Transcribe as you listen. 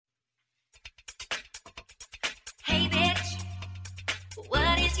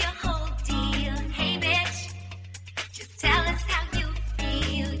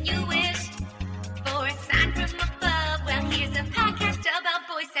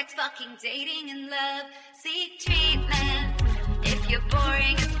fucking dating and love. Seek treatment. If you're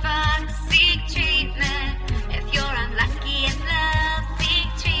boring as fuck, seek treatment. If you're unlucky in love, seek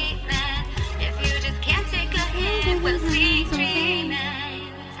treatment. If you just can't take a hint, well, seek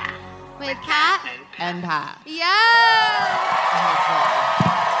treatment. With Kat and Pat. Yeah.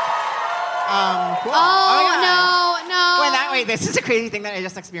 Cool. Oh, no. Wait, this is a crazy thing that I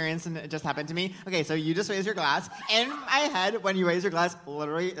just experienced and it just happened to me. Okay, so you just raised your glass. In my head, when you raise your glass,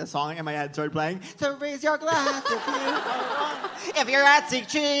 literally a song in my head started playing. So raise your glass if you're at Seek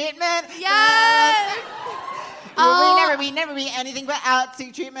Treatment. Yes. We never be anything but at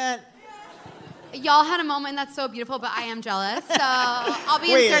Seek Treatment. Y'all had a moment that's so beautiful, but I am jealous. So I'll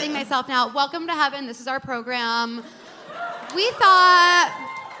be inserting myself now. Welcome to Heaven. This is our program. We thought,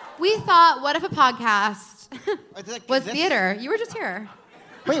 what if a podcast was theater? You were just here.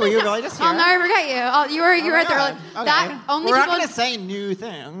 Wait, were you really just here? I'll never forget you. You were right there. Okay. We're not going to say new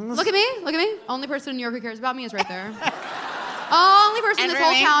things. Look at me. Only person in New York who cares about me is right there. Only person in this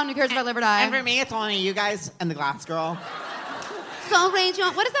whole town who cares if I live or die. And for me, it's only you guys and the Glass Girl. So Range,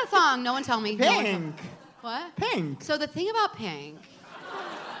 what is that song? No one tell me. Pink. What? Pink. So the thing about Pink,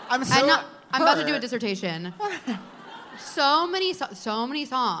 I'm about to do a dissertation. So many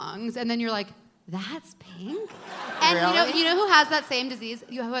songs, and then you're like, that's Pink? And really? you know who has that same disease?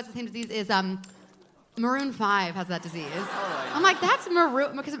 Who has the same disease is Maroon 5 has that disease. Oh, I'm like, that's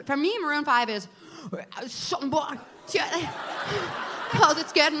Maroon, because for me, Maroon 5 is because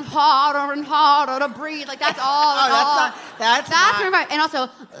it's getting harder and harder to breathe. Like, that's all. That's Maroon 5. And also,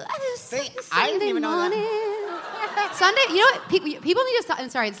 I didn't even know that. Sunday, you know what? People need to stop. I'm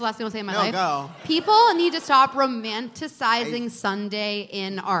sorry, it's the last thing I'll say in my life. Go. People need to stop romanticizing Sunday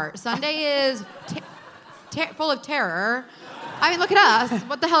in art. Sunday is full of terror. I mean, look at us.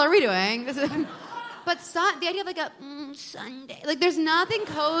 What the hell are we doing? But the idea of like a Sunday, like there's nothing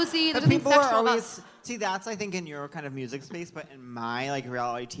cozy. There's nothing people sexual are always about. see. That's I think in your kind of music space, but in my like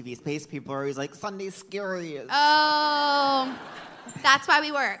reality TV space, people are always like Sunday's scary. Oh. That's why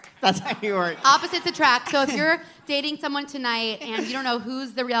we work. That's how you work. Opposites attract. So if you're dating someone tonight and you don't know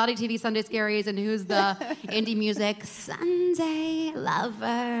who's the reality TV Sunday Scaries and who's the indie music Sunday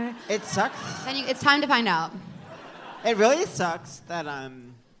lover, it sucks. Then it's time to find out. It really sucks that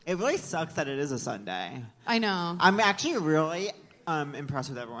it is a Sunday. I know. I'm actually really impressed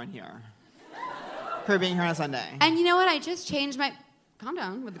with everyone here for being here on a Sunday. And you know what? I just changed my. Calm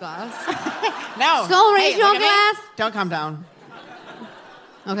down with the glass. No. So raise your glass. Don't calm down.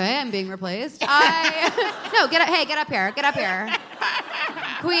 Okay, I'm being replaced. No, get up. Hey, get up here. Get up here.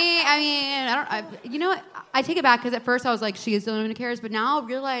 Queen. I mean, you know what? I take it back because at first I was like, she's the only one who cares, but now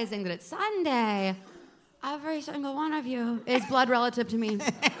realizing that it's Sunday, every single one of you is blood relative to me.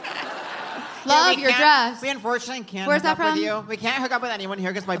 Love your dress. We unfortunately can't. Where's that hook up from? with you. We can't hook up with anyone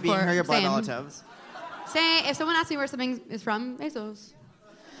here because by being here, you're blood relatives. If someone asks me where something is from, ASOS.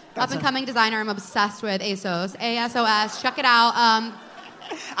 Up and coming designer. I'm obsessed with ASOS. ASOS. Check it out.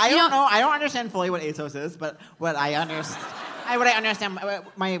 I don't know. I don't understand fully what ASOS is, but what I understand,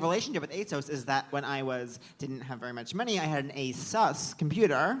 my relationship with ASOS is that when I didn't have very much money, I had an ASUS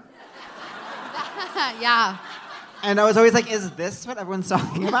computer. Yeah. And I was always like, is this what everyone's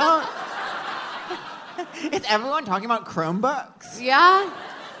talking about? Is everyone talking about Chromebooks? Yeah.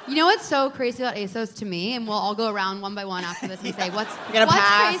 You know what's so crazy about ASOS to me? And we'll all go around one by one after this and say, what's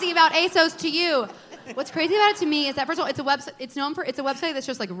crazy about ASOS to you? What's crazy about it to me is that, first of all, it's a website. It's a website that's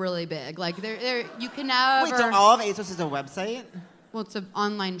just like really big. Like you can never. Wait, so all of ASOS is a website? Well, it's an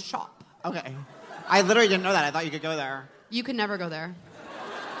online shop. Okay, I literally didn't know that. I thought you could go there. You can never go there.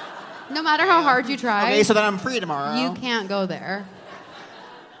 No matter how hard you try. Okay, so then I'm free tomorrow. You can't go there.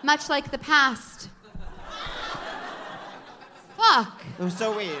 Much like the past. Fuck. It was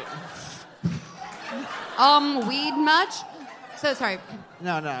so weird. Weed much? So sorry.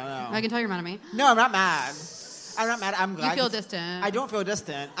 No. I can tell you're mad at me. No, I'm not mad. I'm glad. You feel distant. I don't feel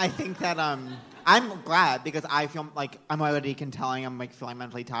distant. I think that I'm glad because I feel like I'm already telling I'm like feeling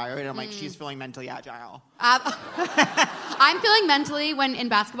mentally tired. And I'm like, she's feeling mentally agile. I'm feeling mentally when in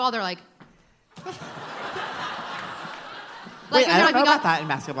basketball they're like. Wait, I don't know about that in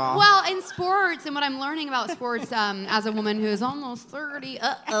basketball. Well, in sports, and what I'm learning about sports as a woman who's almost 30,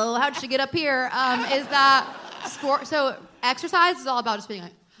 how'd she get up here, is that so exercise is all about just being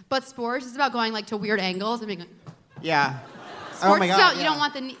like, but sports is about going like to weird angles and being like. Yeah. Sports oh my God, is about, you don't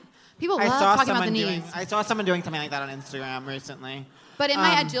want the knee. People love talking about the knees. I saw someone doing something like that on Instagram recently. But in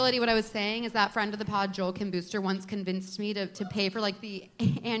my agility, what I was saying is that friend of the pod, Joel Kim Booster, once convinced me to pay for like the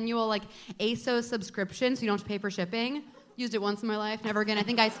annual like ASOS subscription so you don't have to pay for shipping. Used it once in my life, never again. I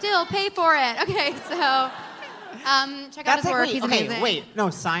think I still pay for it. Okay, so Check out his work. He's amazing. Wait. No,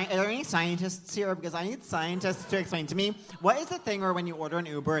 are there any scientists here? Because I need scientists to explain to me, what is the thing where when you order an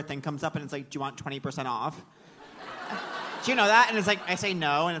Uber, a thing comes up and it's like, do you want 20% off? Do you know that? And it's like, I say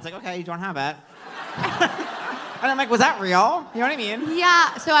no, and it's like, okay, you don't have it. And I'm like, was that real? You know what I mean?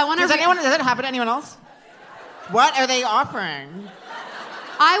 Yeah, so I want to... Does that happen to anyone else? What are they offering?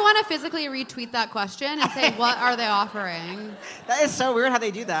 I want to physically retweet that question and say, what are they offering? That is so weird how they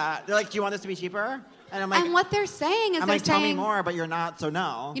do that. They're like, do you want this to be cheaper? And I'm like... And what they're saying is I'm they're like, saying... tell me more, but you're not, so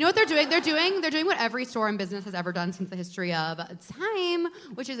no. You know what they're doing? They're doing what every store in business has ever done since the history of time,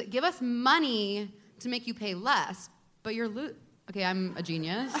 which is give us money to make you pay less, but you're... Okay, I'm a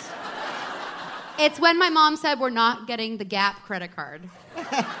genius. It's when my mom said we're not getting the Gap credit card.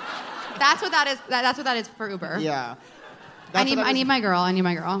 That's what that is. That's what that is for Uber. Yeah. I need my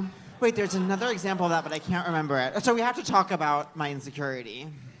girl. Wait, there's another example of that, but I can't remember it. So we have to talk about my insecurity.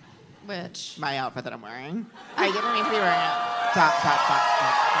 Which? My outfit that I'm wearing. I didn't mean to be wearing it. Stop.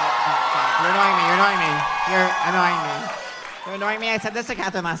 You're annoying me. I said this to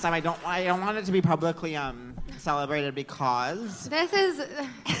Catherine last time. I don't want it to be publicly celebrated because this is the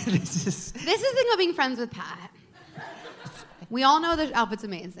thing about being friends with Pat. We all know the outfit's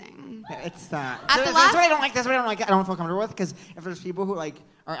amazing. It's that. That's what I don't like. That's what I don't like. I don't feel comfortable with because if there's people who like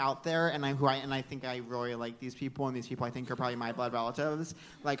are out there and I think I really like these people and these people I think are probably my blood relatives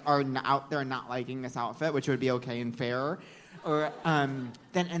like are out there not liking this outfit, which would be okay and fair, or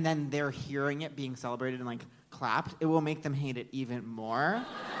then they're hearing it being celebrated and like clapped, it will make them hate it even more.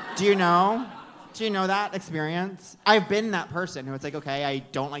 Do you know that experience? I've been that person who it's like, okay, I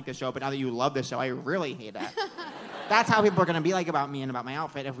don't like the show, but now that you love the show, I really hate it. That's how people are going to be like about me and about my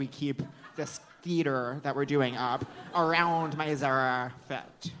outfit if we keep this theater that we're doing up around my Zara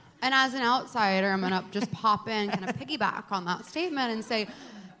fit. And as an outsider, I'm going to just pop in, kind of piggyback on that statement and say,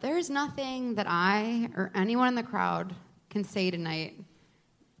 there's nothing that I or anyone in the crowd can say tonight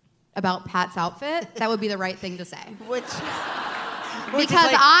about Pat's outfit that would be the right thing to say. Which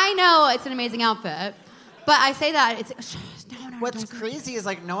because I know it's an amazing outfit, but I say that it's no. What's crazy is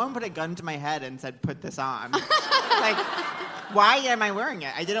like no one put a gun to my head and said put this on. Like, why am I wearing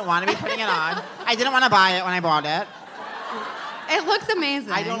it? I didn't want to be putting it on. I didn't want to buy it when I bought it. It looks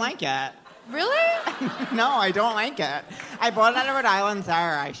amazing. I don't like it. Really? No, I don't like it. I bought it at a Rhode Island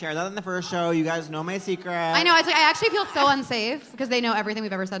Zara. I shared that in the first show. You guys know my secret. I know. It's like, I actually feel so unsafe because they know everything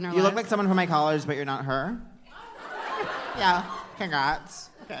we've ever said in our lives. You look like someone from my college, but you're not her. Yeah. Congrats.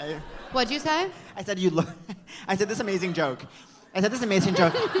 Okay. What'd you say? I said I said this amazing joke.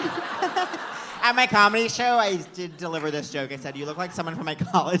 At my comedy show, I did deliver this joke. I said, you look like someone from my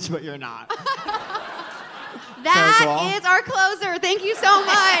college, but you're not. That so cool. Is our closer. Thank you so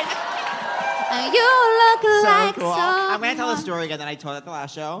much. You look so like cool. someone. I'm going to tell a story again that I told at the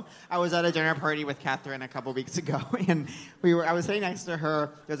last show. I was at a dinner party with Catherine a couple weeks ago, and I was sitting next to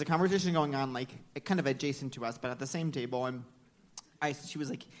her. There was a conversation going on, like kind of adjacent to us, but at the same table, and she was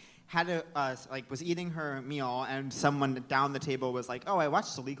like, was eating her meal, and someone down the table was like, "Oh, I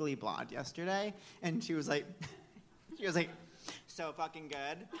watched Legally Blonde yesterday," and she was like, "So fucking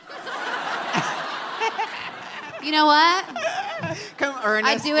good." You know what? Come,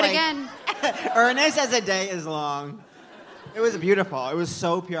 Ernest. I'd do it again. Ernest as a day is long. It was beautiful. It was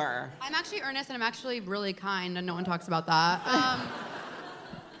so pure. I'm actually earnest, and I'm actually really kind, and no one talks about that.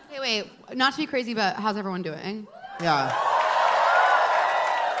 Hey, wait. Not to be crazy, but how's everyone doing? Yeah.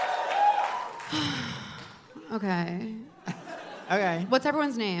 Okay. Okay. What's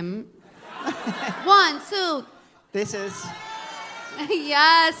everyone's name? 1, 2. This is.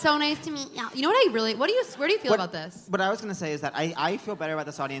 Yes, so nice to meet you. You know what where do you feel about this? What I was going to say is that I feel better about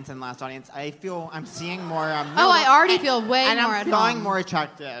this audience than last audience. I feel I'm seeing more. I already feel way more at home. And I'm feeling more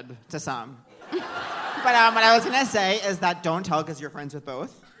attracted to some. But what I was going to say is that don't tell because you're friends with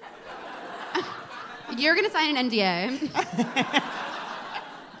both. You're going to sign an NDA.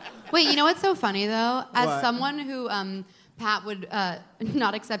 Wait, you know what's so funny, though? As someone who Pat would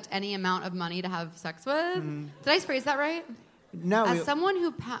not accept any amount of money to have sex with. Mm-hmm. Did I phrase that right? No. As someone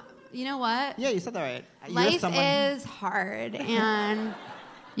who, you know what? Yeah, you said that right. Life is hard, and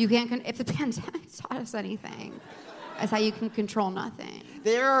you can't. If the pandemic taught us anything, it's how you can control nothing.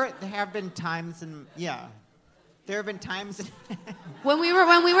 There have been times There have been times when we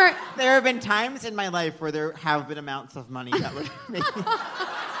were. There have been times in my life where there have been amounts of money that would make me.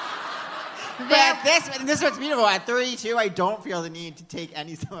 But this is what's beautiful. At 32, I don't feel the need to take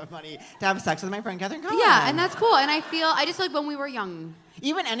any sum of money to have sex with my friend Catherine Cohen. Yeah, and that's cool. And I just feel like when we were young.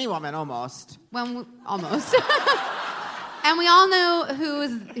 Even any woman, almost. Almost. And we all know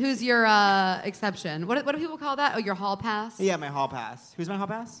who's your exception. What do people call that? Oh, your hall pass? Yeah, my hall pass. Who's my hall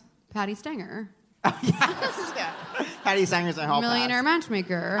pass? Patty Stenger. Oh, yes. Yeah. Patty Sanger's a hall Millionaire pass.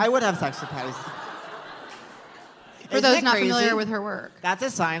 Matchmaker. I would have sex with Patty. For Isn't those it not crazy? familiar with her work. That's a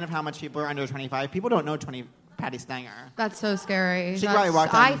sign of how much people are under 25. People don't know Patty Stanger. That's so scary. She probably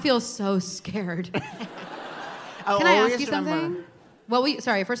walked I on- feel so scared. I'll Can I ask always you something? remember- What will you,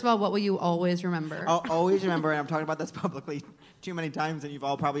 sorry, first of all, what will you always remember? I'll always remember, and I'm talking about this publicly too many times, and you've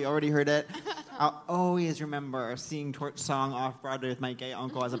all probably already heard it. I'll always remember seeing Torch Song off Broadway with my gay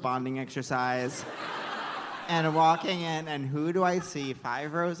uncle as a bonding exercise. And walking in, and who do I see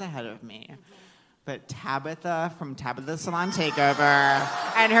 5 rows ahead of me? But Tabitha from Tabitha Salon Takeover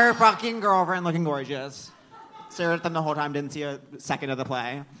and her fucking girlfriend looking gorgeous. Stared at them the whole time, didn't see a second of the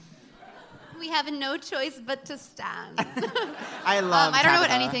play. We have no choice but to stand. I love I don't know what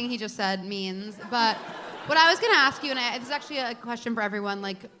Tabitha. anything he just said means, but what I was going to ask you, and this is actually a question for everyone,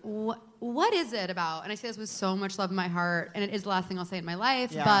 like, what is it about, and I say this with so much love in my heart, and it is the last thing I'll say in my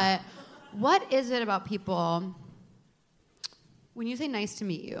life, Yeah. but what is it about people, when you say nice to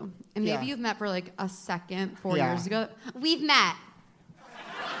meet you, and maybe Yeah. you've met for like a second 4 Yeah. years ago, we've met.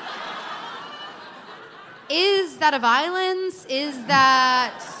 Is that a violence? Is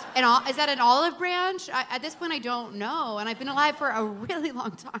that an olive branch? At this point, I don't know, and I've been alive for a really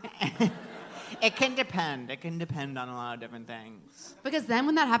long time. It can depend. It can depend on a lot of different things. Because then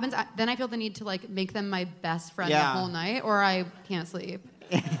when that happens, then I feel the need to like make them my best friend Yeah. the whole night, or I can't sleep.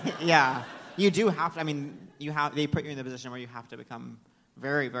 Yeah. You do have to, they put you in the position where you have to become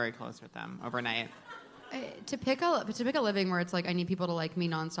very, very close with them overnight. To pick a living where it's like I need people to like me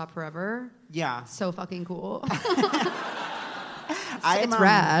nonstop forever. Yeah. So fucking cool. It's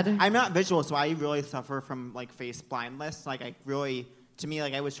rad. I'm not visual, so I really suffer from like face blindness. Like I really, to me,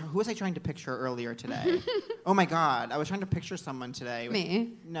 like who was I trying to picture earlier today? Oh my God, I was trying to picture someone today.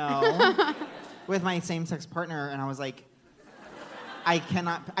 Me? No, with my same-sex partner, and I was like, I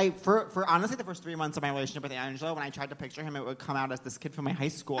cannot. For honestly, the first 3 months of my relationship with Angelo, when I tried to picture him, it would come out as this kid from my high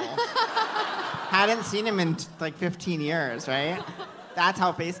school. Hadn't seen him in like 15 years, right? That's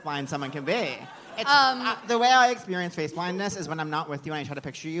how face blind someone can be. The way I experience face blindness is when I'm not with you and I try to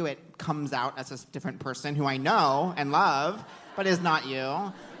picture you, it comes out as a different person who I know and love, but is not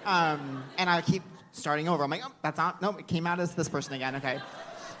you. And I keep starting over. I'm like, oh, that's not, no, it came out as this person again, okay.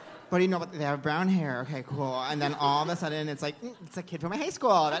 What do you know about, they have brown hair, okay, cool. And then all of a sudden it's like, it's a kid from my high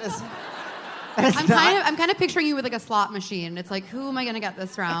school. That is... I'm kind of picturing you with like a slot machine. It's like, who am I going to get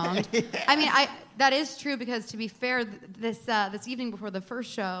this round? Yeah. I mean, that is true because to be fair, this evening before the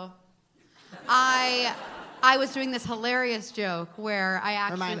first show, I was doing this hilarious joke where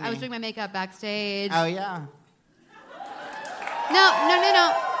I was doing my makeup backstage. Oh, yeah.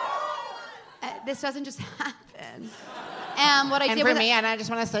 No. This doesn't just happen. And what I And did for was me, and I just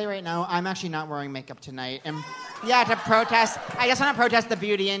want to say right now, I'm actually not wearing makeup tonight. And yeah, to protest, I just want to protest the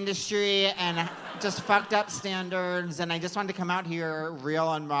beauty industry and just fucked up standards. And I just wanted to come out here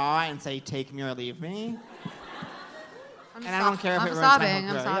real and raw and say, take me or leave me. And I don't care if it ruins my whole I'm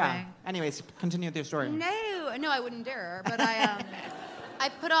career. sobbing. Yeah. Anyways, continue with your story. No, I wouldn't dare. But I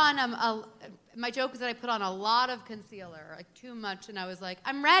put on my joke was that I put on a lot of concealer, like too much, and I was like,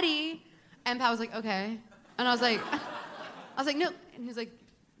 I'm ready. And Pat was like, okay. And I was like, no. And he's like,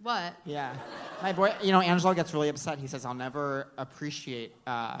 what? Yeah. My boy, Angelo gets really upset. He says, I'll never appreciate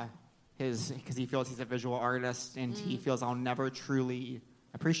because he feels he's a visual artist, and he feels I'll never truly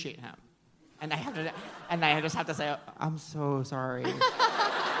appreciate him. And I just have to say, I'm so sorry.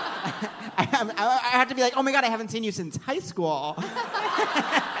 I have to be like, oh my God, I haven't seen you since high school.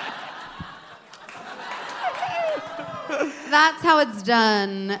 That's how it's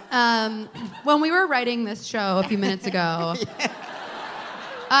done. When we were writing this show a few minutes ago,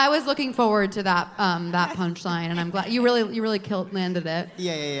 I was looking forward to that punchline, and I'm glad you really landed it.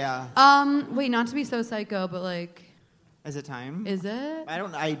 Yeah. Wait, not to be so psycho, but like, Is it time? is it?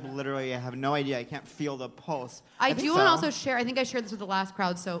 I literally have no idea. I can't feel the pulse. I think do want to so. also share. I think I shared this with the last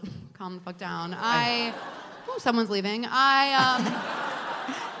crowd, so calm the fuck down. Someone's leaving.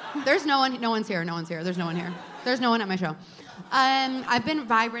 There's no one. No one's here. There's no one here. There's no one at my show. I've been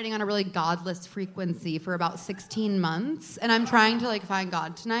vibrating on a really godless frequency for about 16 months, and I'm trying to like find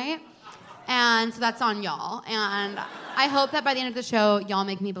God tonight. And so that's on y'all. And I hope that by the end of the show, y'all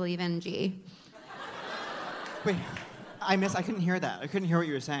make me believe in G. Wait, I couldn't hear that. I couldn't hear what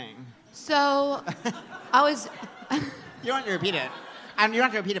you were saying. So I was. You don't have to repeat it. And you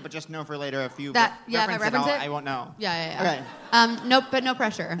don't have to repeat it, but just know for later if you If I reference reference all, it, I won't know. Yeah. Okay. Nope, but no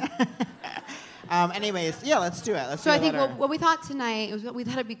pressure. Anyways, yeah, let's do it. So I think what we thought tonight was we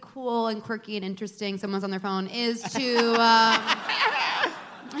thought it'd be cool and quirky and interesting. Someone's on their phone is to. No,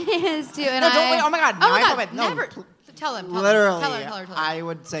 don't wait. Oh my God. Oh no, my I God. thought it- no, Never. Tell him. Literally, Tell her. I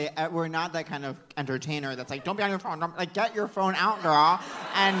would say we're not that kind of entertainer that's like, don't be on your phone. Like, get your phone out, girl,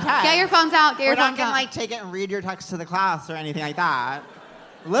 and text. Get your phones out. Get your We're not phones gonna out. like take it and read your text to the class or anything like that.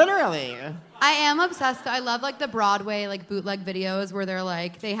 Literally. I am obsessed. I love like the Broadway like bootleg videos where they're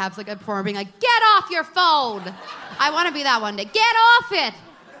like they have like a performer being like, "Get off your phone." I want to be that one day. Get off it.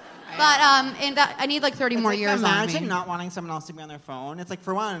 But and I need like 30 more like, years on imagine me. not wanting someone else to be on their phone. It's like,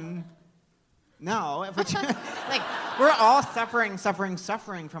 for one, no. If like, we're all suffering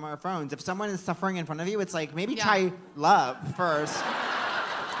from our phones. If someone is suffering in front of you, it's like, maybe try love first.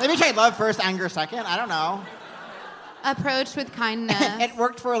 Maybe try love first, anger second. I don't know. Approach with kindness. It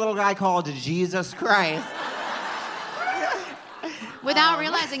worked for a little guy called Jesus Christ. Without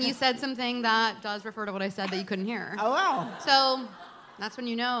realizing you said something that does refer to what I said that you couldn't hear. Oh, wow. So that's when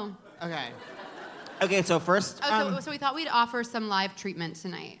you know. Okay, so first... So we thought we'd offer some live treatment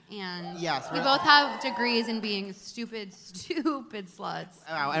tonight. And Yes, we we're- both have degrees in being stupid sluts.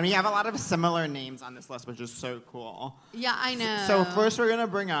 Wow, and we have a lot of similar names on this list, which is so cool. Yeah, I know. So first we're going to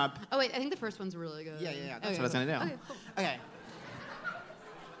bring up... Oh, wait, I think the first one's really good. Yeah, that's Okay, what I was going to do. Okay, cool. Okay.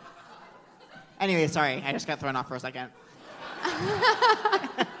 Anyway, sorry, I just got thrown off for a second.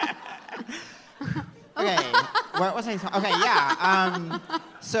 Okay, what was I talking? Okay, yeah.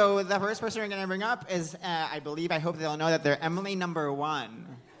 So the first person we're going to bring up is, I hope they'll know that they're Emily number 1.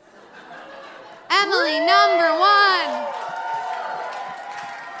 Emily, number 1.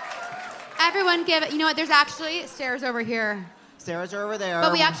 Everyone give it. You know what? There's actually stairs over here. Stairs are over there.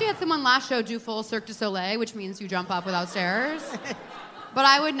 But we actually had someone last show do full Cirque du Soleil, which means you jump up without stairs. But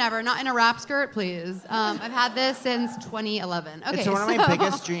I would never. Not in a wrap skirt, please. I've had this since 2011. Okay, It's one of my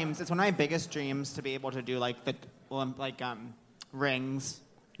biggest dreams. It's one of my biggest dreams to be able to do like the rings.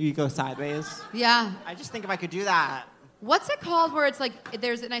 You go sideways. Yeah. I just think if I could do that. What's it called where it's like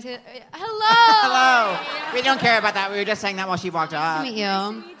there's and I say hello. Hello. We don't care about that. We were just saying that while she walked up. Nice to meet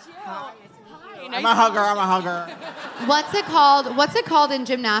you. I'm a hugger. What's it called in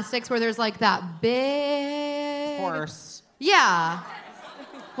gymnastics where there's like that big Horse. Yeah.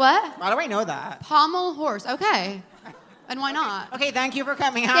 What? How do I know that? Pommel horse. Okay. And why not? Okay, thank you for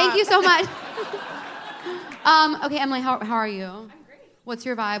coming out. Thank you so much. Okay, Emily, how are you? I'm great. What's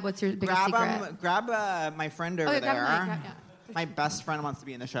your vibe? What's your biggest secret? Grab my friend over Okay, there. grab the mic, yeah. My best friend wants to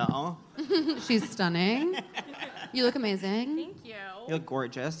be in the show. She's stunning. You look amazing. Thank you. You look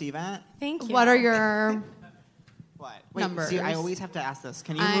gorgeous, Yvette. Thank you. What are your What? Wait, numbers? see, I always have to ask this.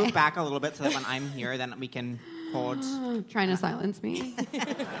 Can you move back a little bit so that when I'm here, then we can hold? trying to silence me?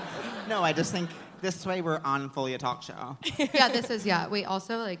 No, I just think this way we're on fully a talk show. Yeah, this is Wait,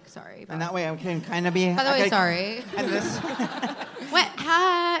 also like sorry. And that way I can kind of be. By the way, sorry. And this. What?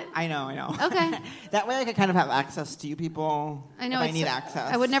 I know. Okay. That way I could kind of have access to you people. I know. If I need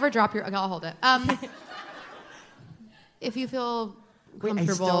access. I would never drop your. Okay, I'll hold it. If you feel Wait,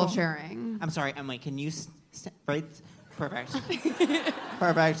 comfortable sharing. I'm sorry, Emily. Can you right? Perfect.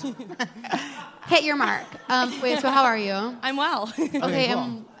 Perfect. Hit your mark. Wait, so how are you? I'm well. Okay,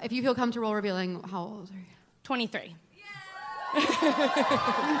 cool. if you feel comfortable revealing, how old are you? 23.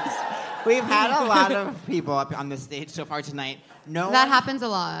 We've had a lot of people up on this stage so far tonight. That happens a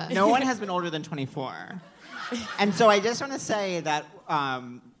lot. No one has been older than 24. And so I just want to say that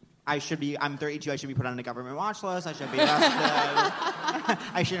I'm 32. I should be put on a government watch list. I should be arrested.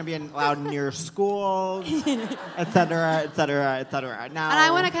 I shouldn't be allowed near schools, et cetera, et cetera, et cetera. Now, And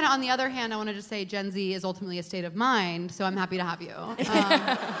I want to kind of, on the other hand, I want to just say Gen Z is ultimately a state of mind, so I'm happy to have you.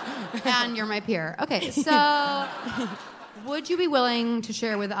 And you're my peer. Okay, so would you be willing to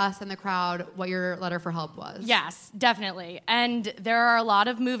share with us and the crowd what your letter for help was? Yes, definitely. And there are a lot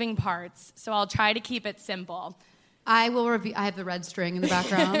of moving parts, so I'll try to keep it simple. I will review. I have the red string in the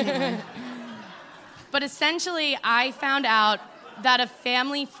background. But essentially, I found out that a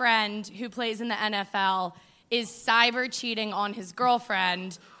family friend who plays in the NFL is cyber cheating on his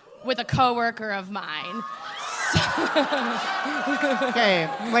girlfriend with a coworker of mine. Okay,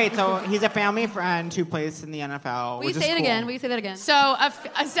 wait. So he's a family friend who plays in the NFL. Will you which is say it cool. again? Will you say that again? So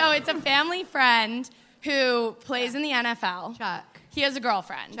it's a family friend who plays in the NFL. Chuck. He has a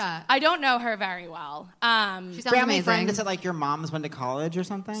girlfriend. Chuck. I don't know her very well. She sounds Family amazing. friend? Is it like your mom's went to college or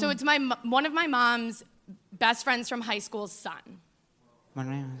something? So it's one of my mom's best friends from high school's son.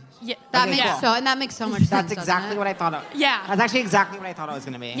 Yeah, That Okay, makes cool. that makes so much sense. That's exactly what I thought. Yeah. That's actually exactly what I thought it was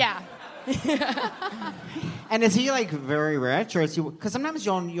going to be. Yeah. And is he like very rich, or is he? Because sometimes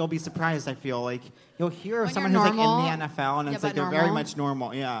you'll be surprised. I feel like you'll hear of When someone you're who's like normal. in the NFL, and Yeah, it's but like they're very normal. much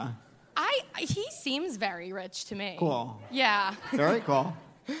normal. Yeah. He seems very rich to me. Cool. Yeah. Very cool.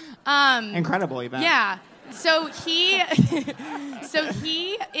 Incredible event. Yeah. So he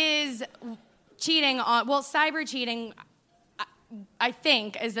is cheating on, well, cyber cheating, I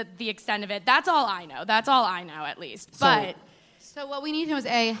think, is at the extent of it. That's all I know. That's all I know, at least. But So what we need to know is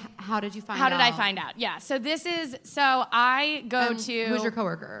A, how did you find out? how did I find out? Yeah. So I go to. Who's your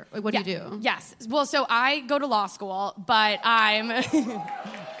coworker? Like, what do you do? Yes. Well, so I go to law school, but I'm.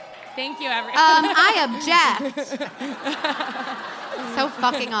 Thank you, everyone. I object. So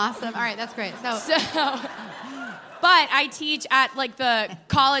fucking awesome. All right, that's great. So But I teach at like the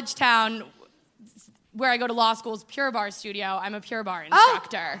college town where I go to law school's Pure Barre studio. I'm a Pure Barre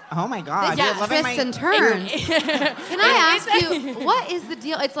instructor. Oh my God. this You're loving twists my- and turns. Can I ask you, what is the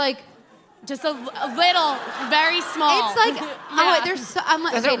deal? It's like, Just a little, very small. it's like, Yeah. there's so, I'm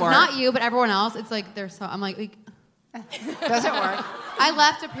like, Does it okay, work? not you, but everyone else. It's like, there's so, I'm like, Does it work? I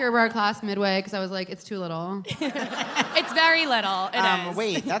left a Pure Barre class midway because I was like, it's too little. It's very little. It is.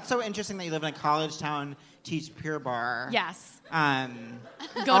 Wait, that's so interesting that you live in a college town, teach Pure Barre. Yes. Go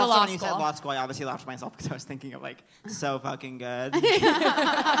Go to also, law when you said school. law school, I obviously laughed to myself because I was thinking of like so fucking good.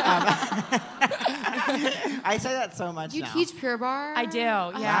 I say that so much You now. teach Pure Barre? I do.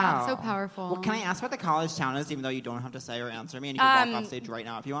 Yeah. Wow. So powerful. Well, can I ask what the college town is, even though you don't have to say or answer me, and you can walk off stage right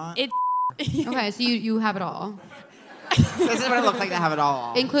now if you want? It's Okay, so you have it all, This is what it looks like to have it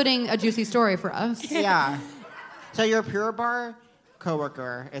all. including a juicy story for us. Yeah. So your Pure Barre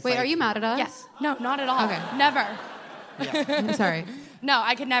coworker is Wait, like, are you mad at us? yes. No, not at all. Okay. Never. I'm sorry. No,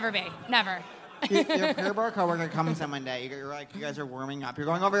 I could never be. Never. Your Pure Barre coworker comes in one day. You're like, you guys are warming up. You're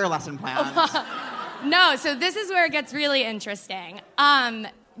going over your lesson plans. No, so this is where it gets really interesting.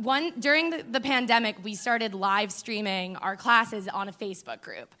 During the pandemic, we started live streaming our classes on a Facebook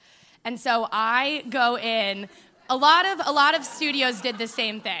group. And so I go in. A lot of studios did the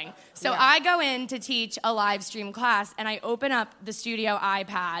same thing. So I go in to teach a live stream class, and I open up the studio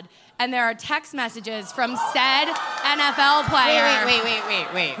iPad, and there are text messages from said NFL player.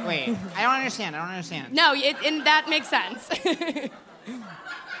 Wait. I don't understand. No, and that makes sense.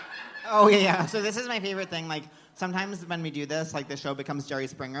 Oh, yeah. So this is my favorite thing. Like, sometimes when we do this, like, the show becomes Jerry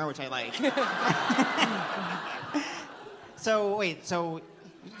Springer, which I like. So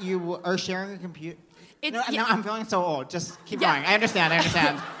you are sharing a computer? No, I'm feeling so old. Just keep Yeah. going. I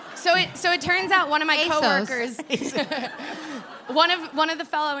understand. So it turns out one of my ASOS. coworkers, one of the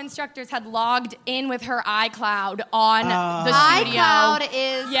fellow instructors had logged in with her iCloud on the studio. iCloud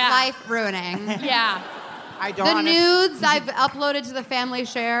is Yeah. life ruining. Yeah. I don't The understand. nudes I've uploaded to the family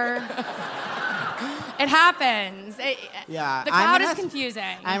share. It happens. Yeah, The I'm cloud in is a-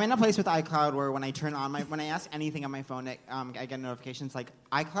 confusing. I'm in a place with iCloud where when I turn on when I ask anything on my phone, I get notifications like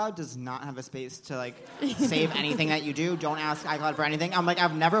iCloud does not have a space to like save anything that you do. Don't ask iCloud for anything. I'm like,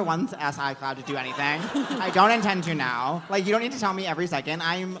 I've never once asked iCloud to do anything. I don't intend to now. Like, you don't need to tell me every second.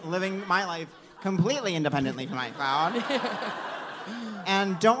 I'm living my life completely independently from iCloud.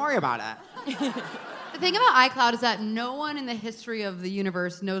 And don't worry about it. The thing about iCloud is that no one in the history of the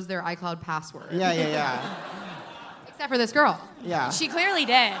universe knows their iCloud password. Yeah. Except for this girl. Yeah. She clearly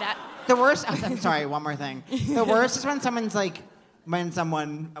did. The worst, I'm sorry, one more thing. The worst is when a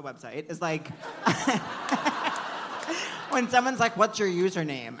website is like, when someone's like, what's your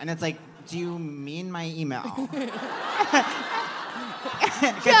username? And it's like, do you mean my email?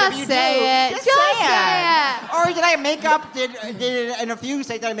 Just say it. Just say it. Or did I make up, did in a few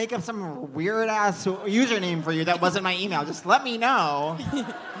say, did I make up some weird ass username for you that wasn't my email? Just let me know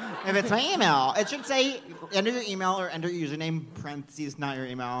if it's my email. It should say, enter your email or enter your username, parentheses, not your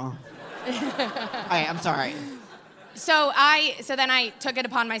email. Okay, I'm sorry. So then I took it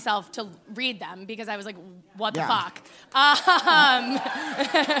upon myself to read them because I was like, what the Yeah. fuck?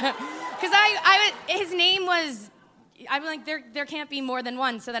 Because his name was, I'm like, there can't be more than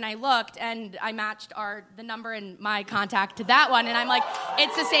one. So then I looked and I matched the number in my contact to that one, and I'm like,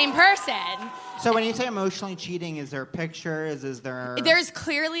 it's the same person. So when you say emotionally cheating, is there pictures? Is there... There's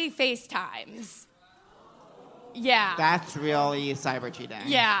clearly FaceTimes. Yeah. That's really cyber cheating.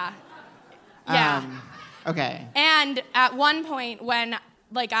 Yeah. Yeah. Okay. And at one point when,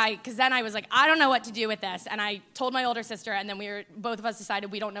 because then I was like, I don't know what to do with this. And I told my older sister, and then both of us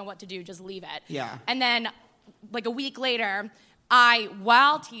decided we don't know what to do, just leave it. Yeah. And then, like a week later,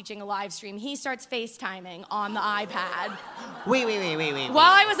 while teaching a live stream, he starts FaceTiming on the iPad. Wait. While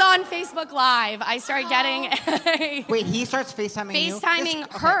I was on Facebook Live, I started getting Wait, he starts FaceTiming you?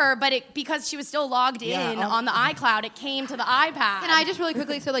 FaceTiming her, but because she was still logged in on the iCloud, it came to the iPad. Can I just really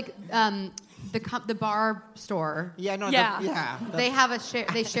quickly, so like the bar store, Yeah, no. Yeah. they have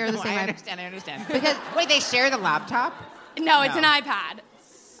they share the No, same I iPad. understand. Because Wait, they share the laptop? No, it's No. an iPad.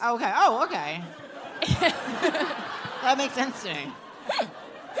 Okay. Oh, okay. That makes sense to me.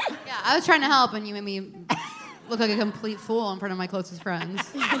 yeah, I was trying to help, and you made me look like a complete fool in front of my closest friends.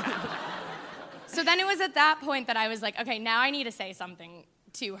 So then it was at that point that I was like, okay, now I need to say something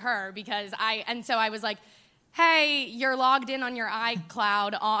to her so I was like, hey, you're logged in on your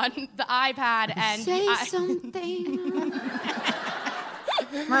iCloud on the iPad and Say something.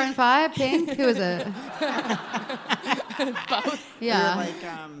 Maroon 5, Pink, who is it? both. Yeah. You're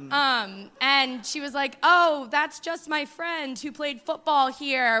like, And she was like, oh, that's just my friend who played football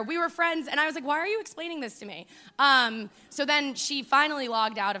here. We were friends. And I was like, why are you explaining this to me? So then she finally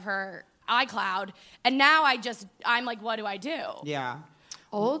logged out of her iCloud. And now I'm like, what do I do? yeah.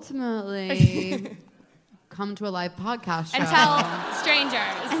 Ultimately, come to a live podcast show. And tell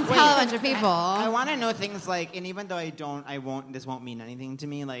strangers. Tell a bunch of people. I want to know things like, and even though this won't mean anything to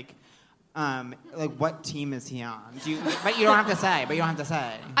me, like what team is he on? But you don't have to say.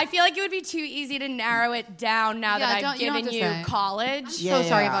 I feel like it would be too easy to narrow it down now that I've you don't given have to you say. college. So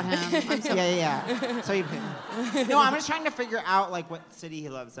sorry about him. I'm so Yeah. So no, I'm just trying to figure out like what city he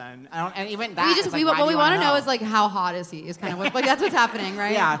lives in. And even that. What we want to know is like how hot is he? Is kind of like that's what's happening,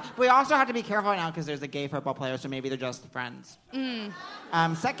 right? Yeah. We also have to be careful now because there's a gay football player, so maybe they're just friends.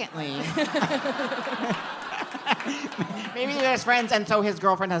 Secondly. Maybe they're just friends, and so his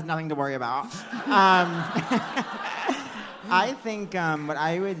girlfriend has nothing to worry about. I think what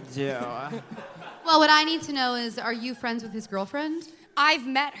I would do. Well, what I need to know is, are you friends with his girlfriend? I've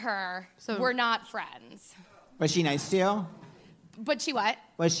met her. So- we're not friends. Was she nice to you? But she what?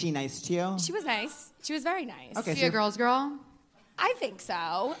 Was she nice to you? She was nice. She was very nice. Okay. Is she a girl's girl? I think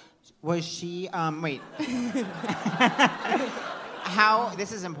so. Was she? Wait.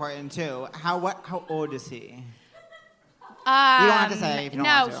 This is important too. How old is he? You don't have to say if you don't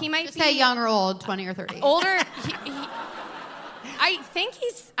no, want to. he might Just be say young or old, 20 or 30. older. I think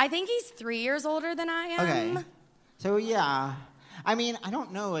he's 3 years older than I am. Okay. So yeah, I mean, I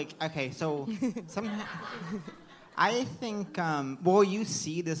don't know. Like, okay, so I think. Will you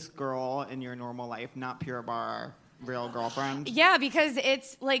see this girl in your normal life, not Pure Bar, real girlfriend? Yeah, because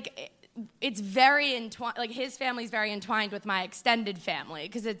it's like it's very entwined. Like his family's very entwined with my extended family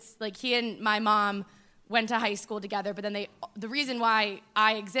because it's like he and my mom went to high school together, but then the reason why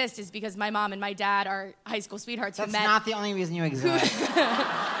I exist is because my mom and my dad are high school sweethearts That's who met. not the only reason you exist.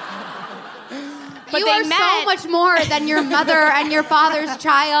 But you they are met. so much more than your mother and your father's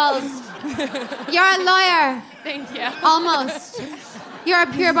child. You're a lawyer, Thank you. almost. You're a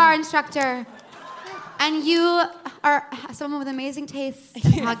Pure Bar instructor. And you are someone with amazing taste in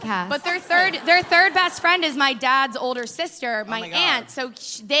podcasts. But their third best friend is my dad's older sister, my my God. aunt. So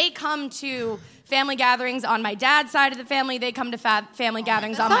they come to family gatherings on my dad's side of the family. They come to family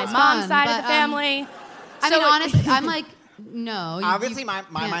gatherings on my sounds mom's fun, side of but, the family. I So mean, honestly, I'm like, no. Obviously, my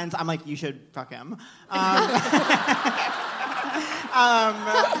can't. mind's. I'm like, you should fuck him. But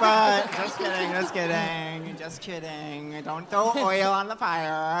just kidding. Don't throw oil on the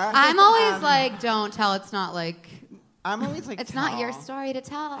fire. I'm always like, don't tell. It's not like, I'm always like, it's not your tell. story to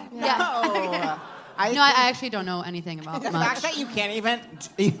tell. No. Yeah. I No, I actually don't know anything about The much. fact that you can't even,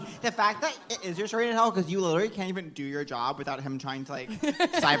 the fact that it is your story to tell because you literally can't even do your job without him trying to like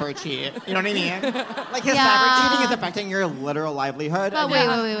cyber cheat. You know what I mean? Like his Yeah. cyber cheating is affecting your literal livelihood. But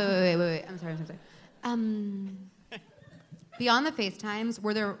and wait. I'm sorry. Beyond the FaceTimes,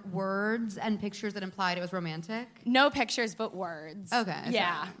 were there words and pictures that implied it was romantic? no pictures but words. Okay, so-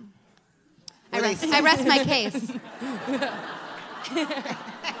 Yeah. I rest my case.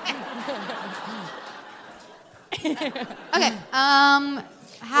 Okay.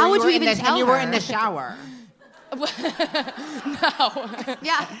 How would you even tell And you her? were in the shower. No.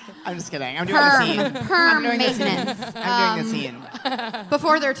 Yeah. I'm just kidding. I'm doing the scene. Perm doing the scene. maintenance. I'm doing the scene.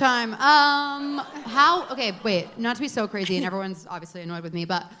 Before their time. Okay, wait. Not to be so crazy, and everyone's obviously annoyed with me,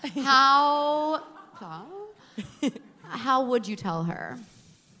 but how would you tell her?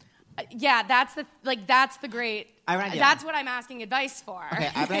 Yeah, that's the great. I have an idea. That's what I'm asking advice for. Okay,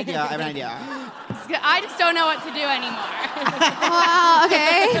 I have an idea. I just don't know what to do anymore. Wow.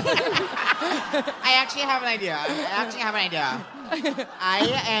 Okay. I actually have an idea.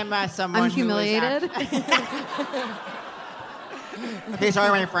 I am someone I'm who is humiliated. Okay, sorry,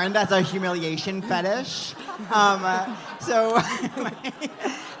 my friend has a humiliation fetish. So I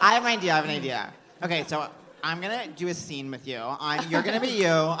have an idea. Okay, so I'm gonna do a scene with you. You're gonna be you.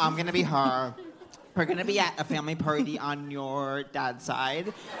 I'm gonna be her. We're gonna be at a family party on your dad's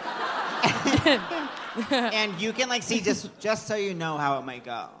side, and you can like see just so you know how it might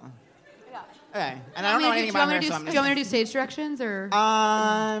go. Yeah. Okay, and I don't know anything about her, so I'm Do you want me to do stage directions or?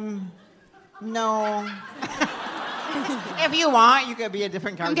 No. If you want, you could be a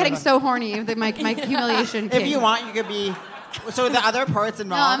different character. I'm getting so horny with my humiliation. If king. you want, you could be. So the other parts No,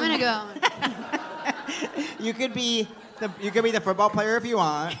 involved. I'm gonna go. You could be the football player if you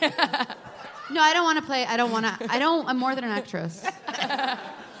want. No, I don't want to play. I don't want to. I'm more than an actress.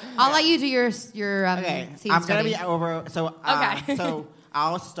 I'll let you do your Okay, scene I'm study. gonna be over. So Okay. so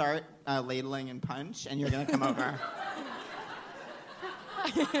I'll start ladling and punch, and you're gonna come over.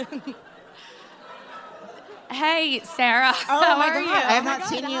 Hey, Sarah. Oh how my are god! you? I have Oh my not God,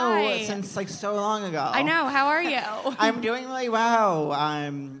 seen hi. you since like so long ago. I know. How are you? I'm doing really well.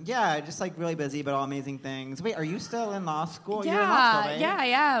 Yeah, just like really busy, but all amazing things. Wait, are you still in law school? You're in law school, right? Yeah, I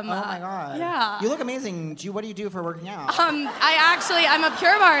am. Oh my god. Yeah. You look amazing. What do you do for working out? I'm a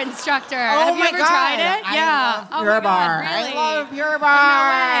Pure Bar instructor. Oh Have you my ever God. tried it? I yeah. love Oh my Pure God, Bar. really? I love Pure Bar.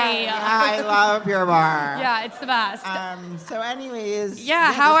 way. Yeah, I love Pure Bar. Yeah, it's the best. So, anyways.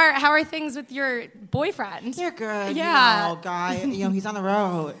 yeah. How are things with your boyfriend? They're good. Yeah. You know, guy. You know, he's on the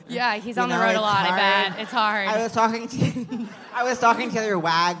road. Yeah, he's You on the know, road a it's lot. hard. I bet it's hard. I was talking to other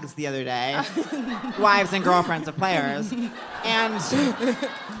wags the other day, wives and girlfriends of players, and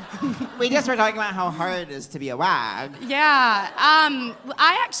we just were talking about how hard it is to be a wag. Yeah.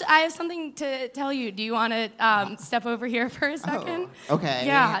 I have something to tell you. Do you want to step over here for a second? Oh, okay.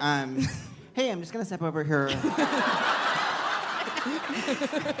 Yeah. Hey, I'm just gonna step over here.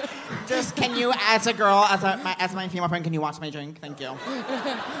 Just can you, as a girl, as my female friend, can you watch my drink? Thank you.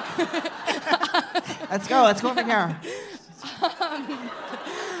 Let's go over here.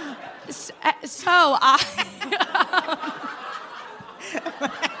 So I.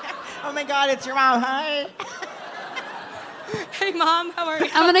 Oh my God, it's your mom. Hi. Hey, Mom. How are you?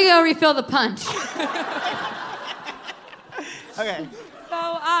 I'm gonna go refill the punch. Okay.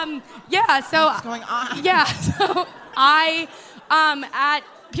 So yeah. So What's going on? yeah. So I at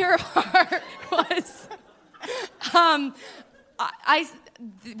Pure Bar was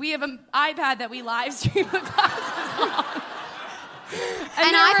we have an iPad that we live stream the classes on.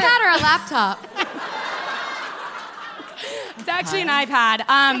 An iPad or a laptop? It's actually an iPad.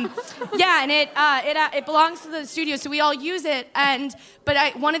 Yeah, and it belongs to the studio, so we all use it.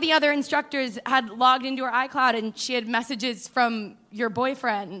 But one of the other instructors had logged into her iCloud, and she had messages from your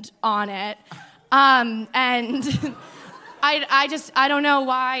boyfriend on it. And I don't know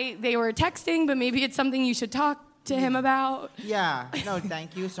why they were texting, but maybe it's something you should talk to him about. Yeah. No,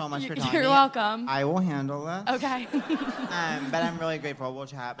 thank you so much for talking. You're welcome. I will handle this. Okay. But I'm really grateful. We'll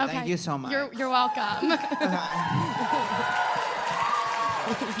chat. But Okay. thank you so much. You're welcome.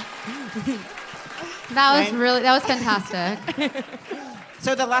 That was fantastic.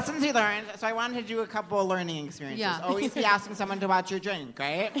 So the lessons we learned, so I wanted to do a couple of learning experiences. Yeah. Always be asking someone to watch your drink,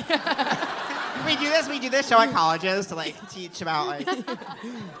 right? we do this show at colleges to like teach about like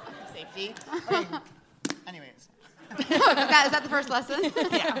safety. Okay. Anyways. Is that the first lesson?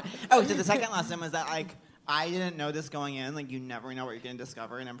 Yeah. Oh, so the second lesson was that like I didn't know this going in. Like you never know what you're gonna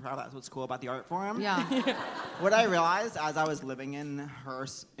discover in improv. That's what's cool about the art form. Yeah. What I realized as I was living in her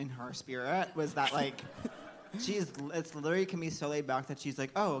spirit was that like it's literally can be so laid back that she's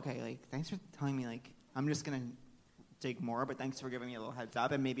like, oh, okay, like thanks for telling me, like I'm just gonna dig more, but thanks for giving me a little heads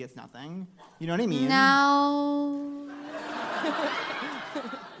up, and maybe it's nothing. You know what I mean? Now,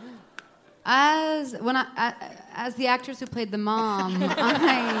 as the actress who played the mom,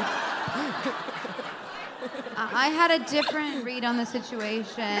 I had a different read on the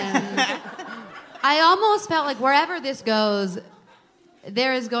situation. I almost felt like wherever this goes,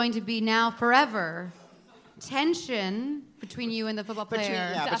 there is going to be now forever tension between you and the football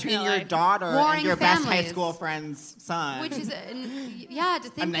player. Between your Definitely. daughter Warring and your best high families. school friend's son. Which is, to a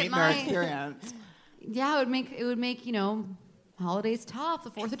think that nightmare experience. Yeah, it would make holidays tough. The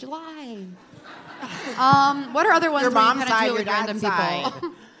 4th of July. What are other ones Your where you mom's kind of side, deal your with random dad's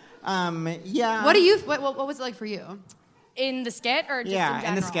people? side. Yeah. What was it like for you? In the skit or just Yeah, in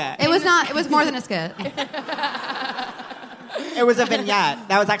in the general? skit. It was more than a skit. It was a vignette.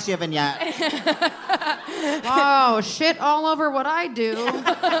 That was actually a vignette. Oh, shit all over what I do.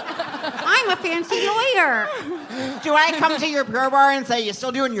 I'm a fancy lawyer. Do I come to your Pure Bar and say, you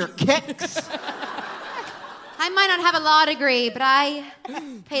still doing your kicks? I might not have a law degree, but I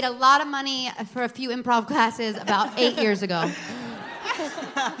paid a lot of money for a few improv classes about 8 years ago.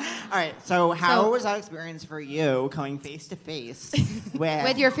 All right, so how was that experience for you coming face to face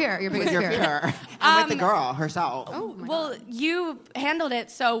With your fear, your biggest with your fear, and with the girl herself? Oh, my Well, you handled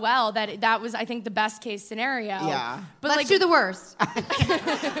it so well that was, I think, the best case scenario. Yeah. But Let's do the worst.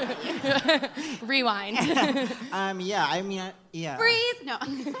 rewind. Yeah, I mean, yeah. Freeze. No.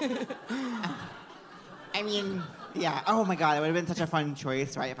 I mean, yeah. Oh my God, it would have been such a fun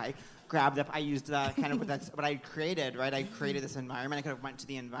choice, right? If I grabbed up, I used kind of what I created, right? I created this environment. I could have went to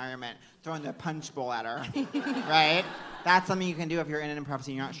the environment, thrown the punch bowl at her, right? That's something you can do if you're in an improv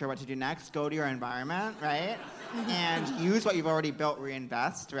scene, you're not sure what to do next. Go to your environment, right? And use what you've already built,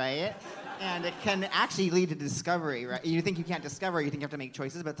 reinvest, right? And it can actually lead to discovery, right? You think you can't discover, you think you have to make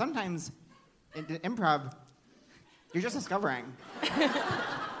choices, but sometimes in improv, you're just discovering. I have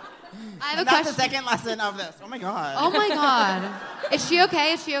a And that's question. the second lesson of this. Oh my God. Oh my God. Is she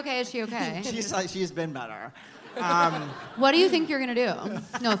okay? Is she okay? Is she okay? She's been better. What do you think you're going to do?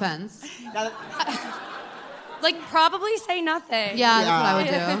 No offense. Now that- Like, probably say nothing. Yeah, that's what I would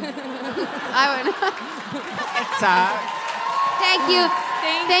do. I would. it's, Thank you.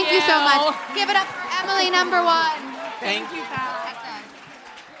 Thank you so you. much. Give it up for Emily, number one. thank you.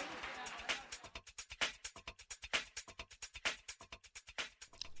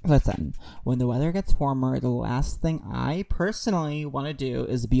 Listen, when the weather gets warmer, the last thing I personally want to do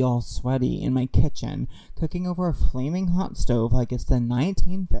is be all sweaty in my kitchen, cooking over a flaming hot stove like it's the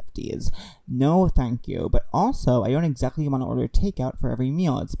 1950s. No, thank you. But also, I don't exactly want to order takeout for every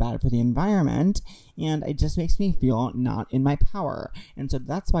meal. It's bad for the environment, and it just makes me feel not in my power. And so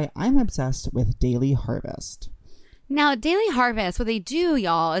that's why I'm obsessed with Daily Harvest. Now, Daily Harvest, what they do,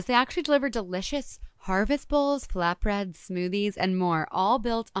 y'all, is they actually deliver delicious harvest bowls, flatbreads, smoothies, and more, all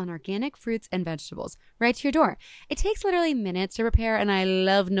built on organic fruits and vegetables, right to your door. It takes literally minutes to prepare, and I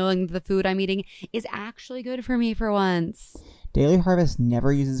love knowing that the food I'm eating is actually good for me for once. Daily Harvest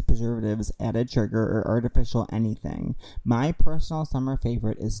never uses preservatives, added sugar, or artificial anything. My personal summer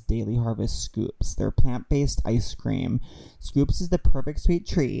favorite is Daily Harvest Scoops. They're plant-based ice cream. Scoops is the perfect sweet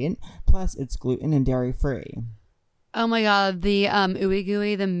treat, plus it's gluten and dairy-free. Oh my God, the Ooey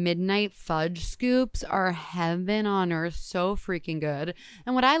Gooey, the Midnight Fudge Scoops are heaven on earth, so freaking good.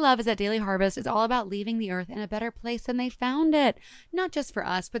 And what I love is that Daily Harvest is all about leaving the earth in a better place than they found it. Not just for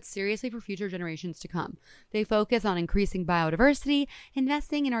us, but seriously for future generations to come. They focus on increasing biodiversity,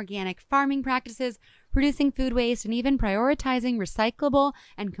 investing in organic farming practices, reducing food waste, and even prioritizing recyclable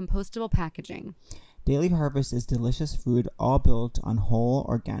and compostable packaging. Daily Harvest is delicious food all built on whole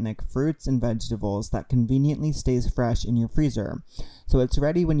organic fruits and vegetables that conveniently stays fresh in your freezer. So it's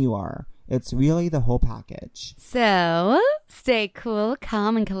ready when you are. It's really the whole package. So, stay cool,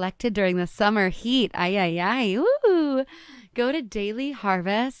 calm, and collected during the summer heat. Ay, ay, ay. Ooh. Go to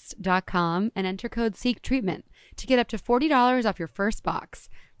dailyharvest.com and enter code SEEKTREATMENT to get up to $40 off your first box.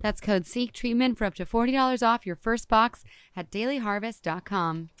 That's code SEEKTREATMENT for up to $40 off your first box at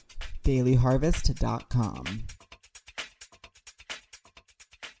dailyharvest.com. dailyharvest.com.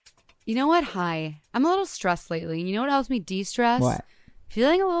 You know what? Hi. I'm a little stressed lately. You know what helps me de-stress? What?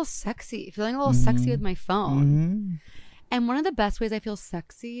 Feeling a little sexy. Feeling a little sexy with my phone. Mm-hmm. And one of the best ways I feel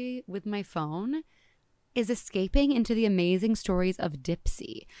sexy with my phone is escaping into the amazing stories of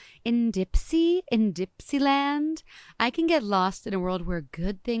Dipsea. In Dipsyland, I can get lost in a world where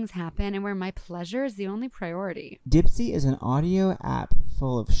good things happen and where my pleasure is the only priority. Dipsea is an audio app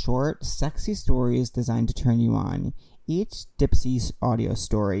full of short, sexy stories designed to turn you on. Each Dipsea audio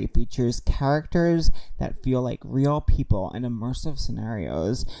story features characters that feel like real people and immersive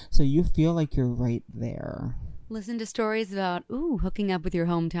scenarios, so you feel like you're right there. Listen to stories about, hooking up with your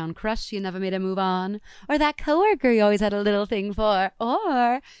hometown crush you never made a move on, or that coworker you always had a little thing for,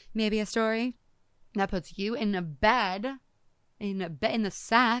 or maybe a story that puts you in a bed, in the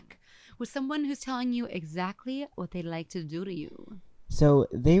sack, with someone who's telling you exactly what they'd like to do to you. So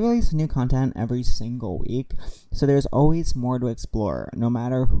they release new content every single week, so there's always more to explore, no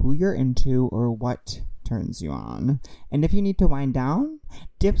matter who you're into or what turns you on. And if you need to wind down,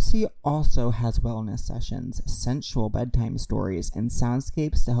 Dipsea also has wellness sessions, sensual bedtime stories, and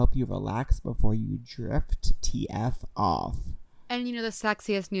soundscapes to help you relax before you drift TF off. And you know, the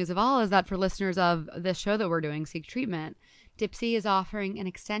sexiest news of all is that for listeners of this show that we're doing, Seek Treatment, Dipsea is offering an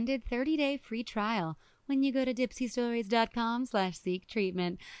extended 30-day free trial when you go to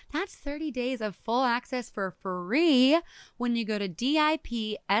dipseastories.com/seektreatment. That's 30 days of full access for free when you go to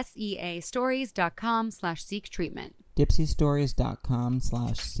dipseastories.com/seektreatment.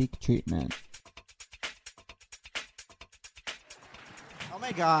 dipseastories.com/seektreatment. Oh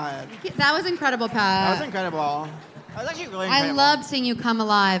my God. That was incredible, Pat. That was incredible. That was actually really incredible. I loved seeing you come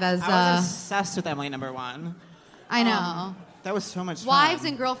alive as I was obsessed with Emily number one. I know. That was so much fun. Wives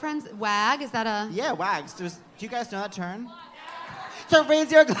and girlfriends, WAG, is that a... Yeah, wags. Do you guys know that term? So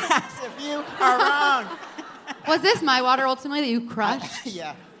raise your glass if you are wrong. Was this my water ultimately that you crushed?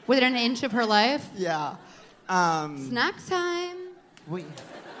 Yeah. Within an inch of her life? Yeah. Snack time. We.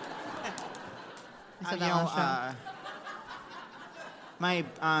 I said that last show.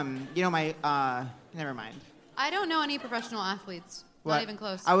 Never mind. I don't know any professional athletes. What? Not even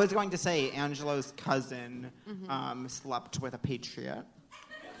close. I was going to say Angelo's cousin slept with a patriot.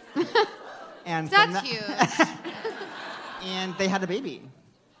 And from That's that- huge. And they had a baby.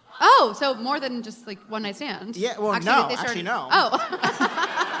 Oh, so more than just like one night stand. Yeah, well, actually, no. they started- Actually, no. Oh.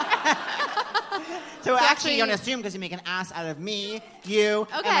 So actually, you don't assume because you make an ass out of me, you,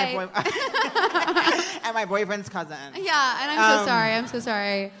 Okay. and my boyfriend's cousin. Yeah, and I'm so sorry. I'm so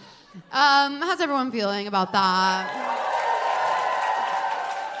sorry. How's everyone feeling about that?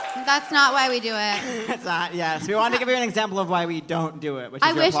 That's not why we do it. It's not, yes. We wanted to give you an example of why we don't do it, which is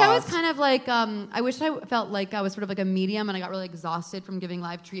I your wish I was applause. kind of like, I wish I felt like I was sort of like a medium and I got really exhausted from giving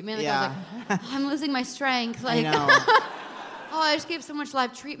live treatment. Like I was like, oh, I'm losing my strength. Like, I know. oh, I just gave so much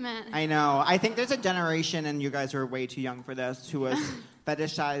live treatment. I know. I think there's a generation, and you guys are way too young for this, who has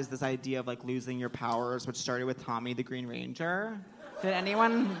fetishized this idea of like losing your powers, which started with Tommy the Green Ranger. Did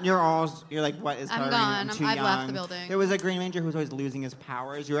anyone? You're like, what is I'm her? gone. Too I've young. left the building. There was a Green Ranger who was always losing his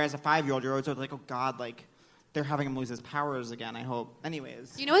powers. You were as a 5-year-old, you're always like, oh God, like they're having him lose his powers again. I hope.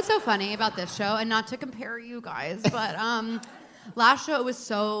 Anyways. You know what's so funny about this show, and not to compare you guys, but last show it was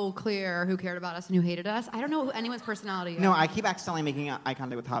so clear who cared about us and who hated us. I don't know who anyone's personality is. No, I keep accidentally making eye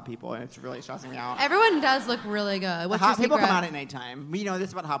contact with hot people, and it's really stressing me out. Everyone does look really good. What's Hot your people secret? come out at nighttime. We know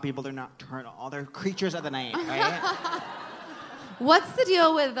this about hot people. They're nocturnal. They're creatures of the night, right? What's the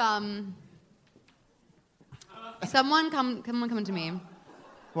deal with someone coming to me?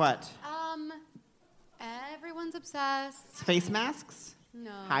 What? Everyone's obsessed. Face masks?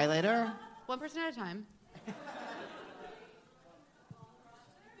 No. Highlighter? One person at a time.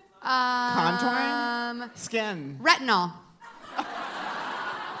 Contouring? Skin? Retinol.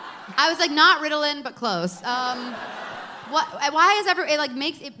 I was like not Ritalin, but close. What? Why is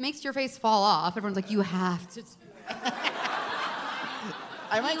it makes your face fall off? Everyone's like, you have to.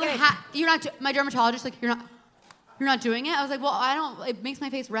 I might get it. You're not. My dermatologist like you're not doing it. I was like, well, I don't. It makes my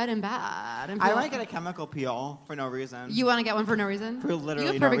face red and bad. And I might get a chemical peel for no reason. You want to get one for no reason? For literally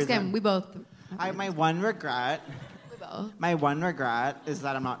you have no perfect reason. skin. We both. My one regret. We both. My one regret is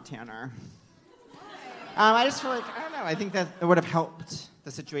that I'm not tanner. I just feel like I don't know. I think that it would have helped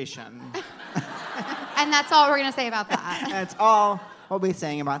the situation. And that's all we're gonna say about that. That's all we'll be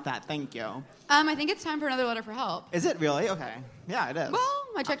saying about that. Thank you. I think it's time for another letter for help. Is it really? Okay. Yeah, it is. Well,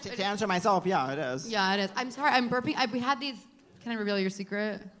 I checked. To answer myself, yeah, it is. Yeah, it is. I'm sorry. I'm burping. We had these. Can I reveal your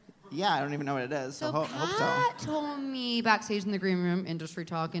secret? Yeah, I don't even know what it is. So, hope Pat told me backstage in the green room, industry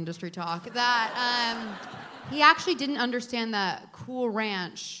talk, that he actually didn't understand that Cool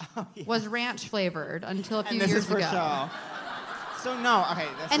Ranch was ranch flavored until a few And this years is for ago. show. So no, okay.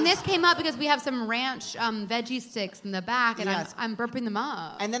 This came up because we have some ranch veggie sticks in the back, and Yes. I'm burping them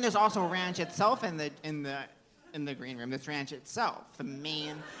up. And then there's also ranch itself in the green room. This ranch itself, the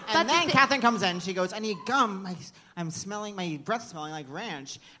main. But And then the Catherine comes in. She goes, "I need gum. I'm smelling my breath smelling like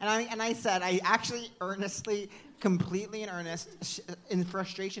ranch." And I said, I actually earnestly, completely in earnest, in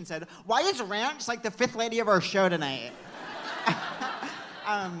frustration, said, "Why is ranch like the fifth lady of our show tonight?"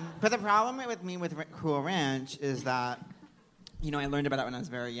 But the problem with me with Cool Ranch is that, I learned about it when I was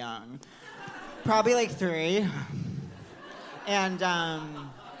very young, probably like 3, and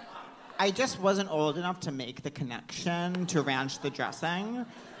I just wasn't old enough to make the connection to ranch the dressing.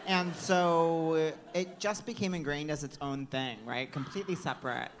 And so it just became ingrained as its own thing, right? Completely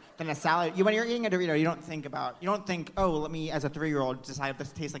separate than a salad. When you're eating a Dorito, you don't think, oh, let me, as a 3-year-old, decide if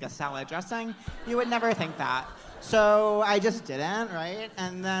this tastes like a salad dressing. You would never think that. So I just didn't, right?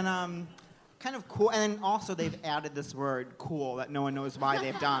 And then kind of cool. And then also they've added this word cool that no one knows why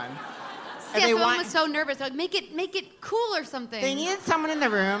they've done. Yeah, someone was so nervous. They're like, make it cool or something. They needed someone in the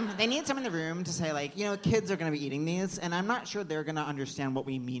room. To say, like, kids are going to be eating these, and I'm not sure they're going to understand what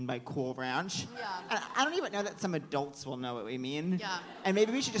we mean by Cool Ranch. Yeah. And I don't even know that some adults will know what we mean. Yeah. And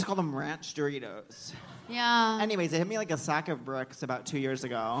maybe we should just call them Ranch Doritos. Yeah. Anyways, they hit me like a sack of bricks about 2 years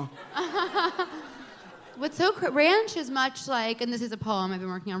ago. What's so ranch is much like, and this is a poem I've been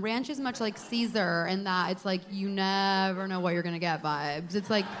working on. Ranch is much like Caesar in that it's like you never know what you're going to get vibes. It's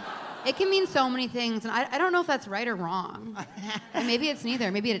like. It can mean so many things, and I don't know if that's right or wrong. And maybe it's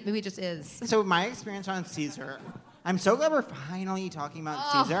neither. Maybe it just is. So my experience on Caesar, I'm so glad we're finally talking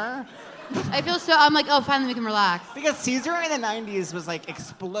about Caesar. I'm like, finally we can relax. Because Caesar in the 90s was like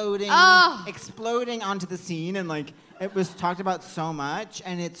exploding onto the scene, and like it was talked about so much,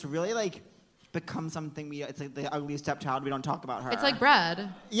 and it's really like become something it's like the ugly stepchild. We don't talk about her. It's like bread.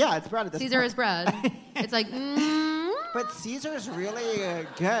 Yeah, it's bread at this Caesar point. is bread. It's like, But Caesar's really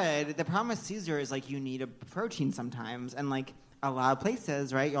good. The problem with Caesar is like you need a protein sometimes, and like a lot of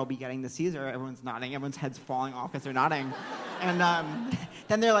places, right? You'll be getting the Caesar. Everyone's nodding. Everyone's heads falling off because they're nodding, and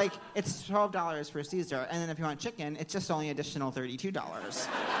then they're like, it's $12 for Caesar, and then if you want chicken, it's just only additional $32.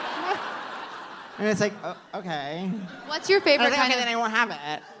 And it's like, okay. What's your favorite kind of? Then I won't have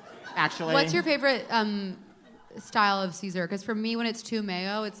it. Actually. What's your favorite style of Caesar? Because for me, when it's too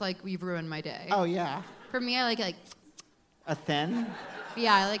mayo, it's like you've ruined my day. Oh yeah. For me, I like a thin.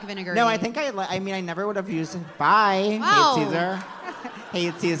 Yeah, I like vinegary. No, I think I mean, I never would have used it. Bye. Wow. Hate Caesar.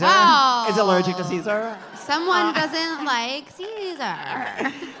 Hate Caesar. Wow. Is allergic to Caesar. Someone doesn't like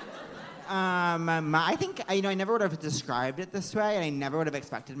Caesar. I think I never would have described it this way, and I never would have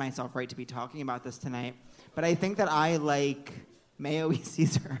expected myself to be talking about this tonight. But I think that I like mayo-y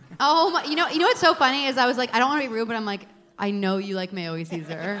Caesar. Oh my! You know what's so funny is I was like, I don't want to be rude, but I'm like, I know you like mayo-y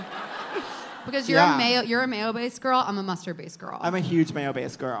Caesar because you're a mayo-based girl. I'm a mustard-based girl. I'm a huge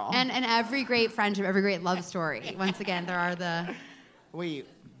mayo-based girl. And every great friendship, every great love story. Once again, there are the. Wait.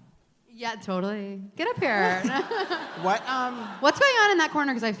 Yeah, totally. Get up here. What? What's going on in that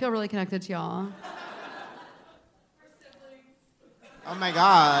corner? Because I feel really connected to y'all. Oh my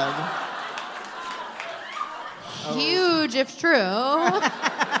God. Huge, if true.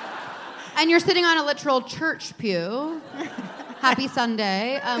 And you're sitting on a literal church pew. Happy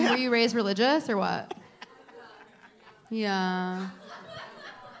Sunday. Were you raised religious or what? Yeah.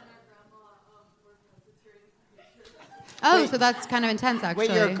 Oh, so that's kind of intense, actually.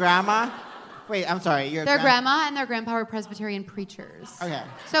 Wait, your grandma? Wait, I'm sorry. Their grandma and their grandpa were Presbyterian preachers. Okay.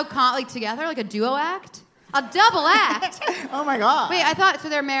 So like together, like a duo act? A double act? Oh my God. Wait, I thought, so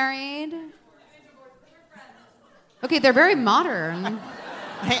they're married? Okay, they're very modern.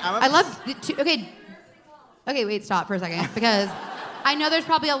 Hey, I love, okay, wait, stop for a second, because I know there's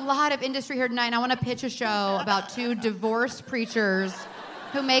probably a lot of industry here tonight, and I want to pitch a show about two divorced preachers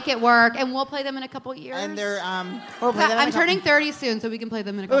who make it work, and we'll play them in a couple years. And they're, we'll play them in I'm a turning 30 soon, so we can play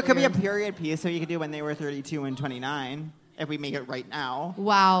them in a couple years. It could be years. a period piece, so you could do when they were 32 and 29, if we make it right now.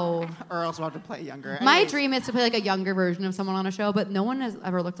 Wow. Or else we'll have to play younger. My Anyways. dream is to play like a younger version of someone on a show, but no one has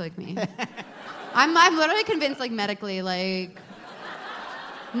ever looked like me. I'm literally convinced, like medically, like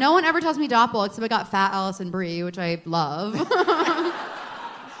no one ever tells me doppel except I got fat Alison Brie, which I love.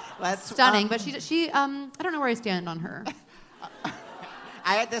 Stunning, but she I don't know where I stand on her.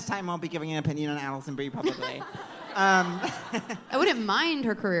 I at this time won't be giving an opinion on Alison Brie publicly. I wouldn't mind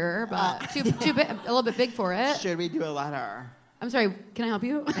her career, but too big, a little bit big for it. Should we do a letter? I'm sorry, can I help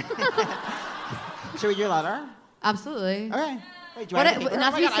you? Should we do a letter? Absolutely. Okay. Wait, do I have the paper?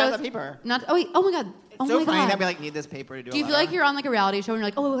 Not Oh to my be God, I have the paper. Oh my God. It's Oh so my funny God. that we like need this paper to do. Do you a feel letter. like you're on like a reality show and you're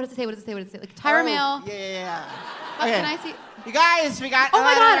like, oh, what does it say? What does it say? What does it say? Like Tyra Mail. Yeah. What Okay. can I see? You guys, we got. Oh a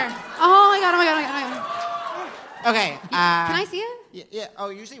my letter. God. Oh my God. Oh my God. Oh my God. Oh my God. Okay. Can I see it? Yeah. Oh,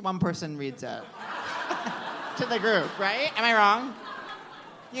 usually one person reads it to the group, right? Am I wrong?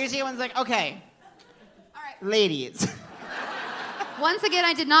 Usually one's like, okay, All right. ladies. Once again,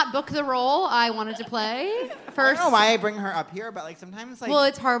 I did not book the role I wanted to play. I First. don't know why I bring her up here, but like sometimes like. Well,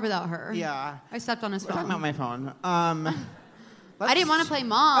 it's hard without her. Yeah. I stepped on his We're talking about phone. my phone. I didn't want to play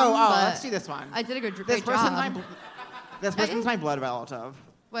mom. Oh, but let's do this one. I did a great This person's job. this person's my blood relative.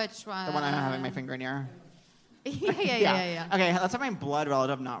 Which one? The one I'm having my finger near. Yeah. Okay, let's have my blood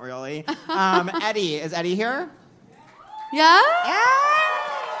relative. Not really. Eddie, is Eddie here? Yeah?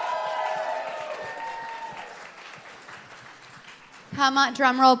 Come on,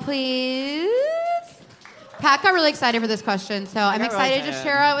 drum roll, please. Pat got really excited for this question, so I'm got really excited to excited.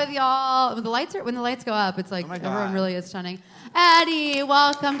 share it with y'all. When the lights go up, it's like Oh my everyone God. really is stunning. Eddie,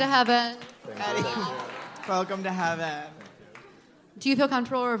 welcome to heaven. Eddie, welcome to heaven. Do you feel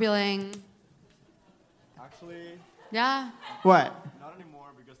comfortable revealing? Actually, Yeah. What? not anymore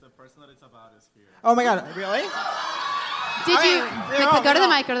because the person that it's about is here. Oh my God, really? Did Okay, you go to the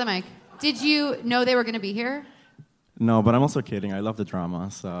mic? Go to the mic. Did you know they were going to be here? No, but I'm also kidding. I love the drama,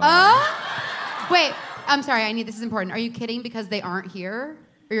 so. Wait, I'm sorry. This is important. Are you kidding because they aren't here,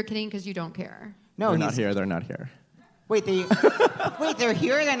 or you're kidding because you don't care? No, They're not here. They're not here. Wait, they're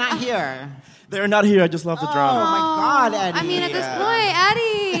here. They're not here. They're not here. I just love the Oh drama. my God, Eddie. I mean, at this point,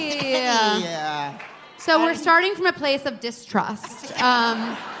 Eddie. Yeah. So we're starting from a place of distrust,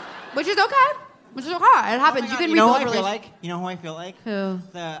 which is okay. Which is okay. It happens. Oh my God, you can you know who I rebuild feel relation- like? You know who I feel like? Who?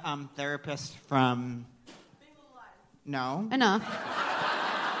 The therapist from. No. Enough.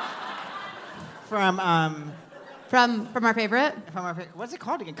 From From our favorite. our what's it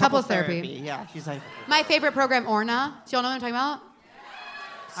called again? Couples therapy. Yeah, she's like, My favorite program, Orna. Do y'all know what I'm talking about?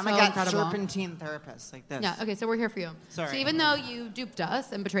 oh my So God, incredible. serpentine therapist like this. Yeah, okay, so we're here for you. Sorry. So even though you duped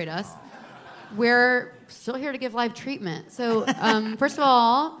us and betrayed us, we're still here to give live treatment. So first of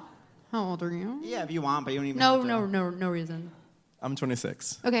all, how old are you? Yeah, if you want, but you don't even. No, have to. no reason. I'm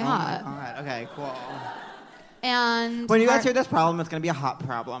 26. Okay, Oh hot. my God. Okay, cool. And When you guys our- hear this problem, it's gonna be a hot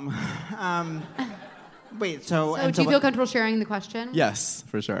problem. Wait, so. So and do you what- feel comfortable sharing the question? Yes,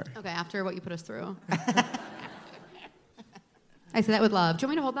 for sure. Okay, after what you put us through. I say that with love. Do you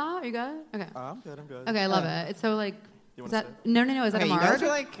want me to hold that? Are you good? Okay. I'm good. I'm good. Okay, I love it. It's so like You Is wanna that say? no? Is that Okay, a you guys marg? are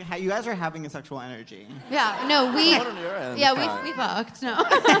like, you guys are having a sexual energy. Yeah, no, we. Hold on your end. Yeah, Fine. we fucked. No.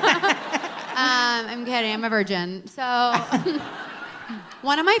 I'm kidding. I'm a virgin. So,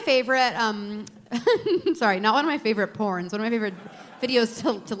 one of my favorite. Sorry, not one of my favorite porns. One of my favorite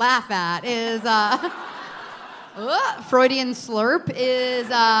videos to laugh at is Freudian slurp. Is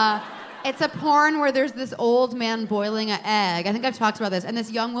it's a porn where there's this old man boiling an egg. I think I've talked about this, and this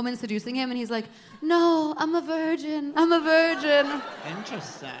young woman seducing him, and he's like, "No, I'm a virgin. I'm a virgin."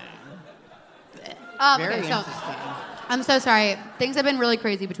 Interesting. Okay, Very so interesting. I'm so sorry. Things have been really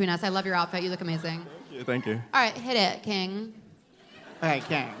crazy between us. I love your outfit. You look amazing. Thank you. All right, hit it, King. Okay,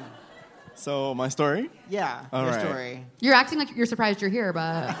 King. So my story. Yeah, All your right. story. You're acting like you're surprised you're here,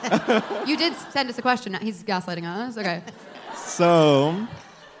 but you did send us a question. He's gaslighting us. Okay. So,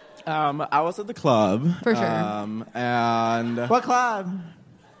 I was at the club. For sure. And What club?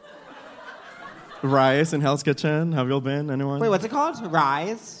 Rice in Hell's Kitchen. Have you all been? Anyone? Wait, what's it called?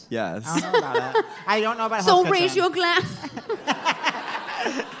 Rise? Yes. I don't know about it. I don't know about So Hell's raise Kitchen. your glass.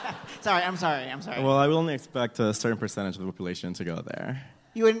 Sorry, I'm sorry. Well, I will only expect a certain percentage of the population to go there.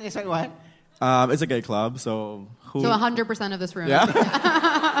 You wouldn't expect what? It's a gay club, so who? So 100% of this room.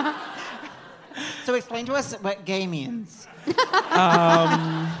 Yeah. So explain to us what gay means.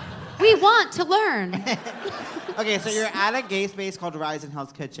 We want to learn. Okay, so you're at a gay space called Rise in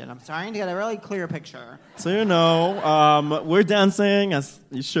Hell's Kitchen. I'm starting to get a really clear picture. So we're dancing as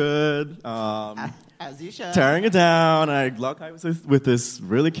you should, As you should. tearing it down. And I lock eyes with this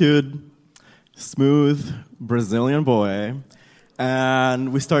really cute, smooth Brazilian boy,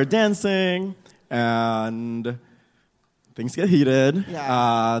 and we start dancing, and things get heated.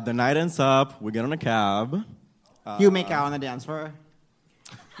 Yeah. The night ends up. We get on a cab. You make out on the dance floor.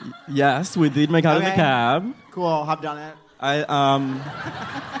 Yes, we did make out in the Okay. cab. Cool, have done it.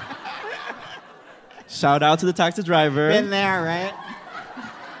 Shout out to the taxi driver. Been there, right?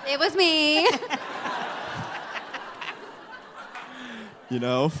 It was me. You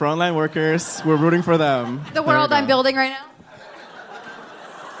know, frontline workers. We're rooting for them. The There we world I'm go. building right now.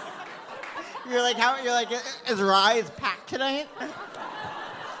 You're like, is Rise packed tonight?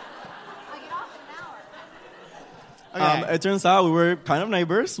 Okay. It turns out we were kind of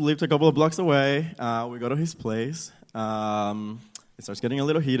neighbors. We lived a couple of blocks away. We go to his place. It starts getting a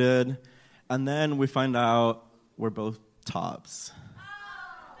little heated. And then we find out we're both tops.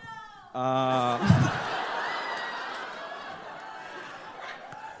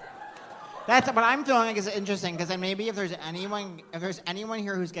 That's what I'm feeling like is interesting because then maybe if there's anyone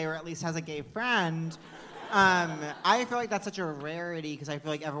here who's gay or at least has a gay friend, I feel like that's such a rarity because I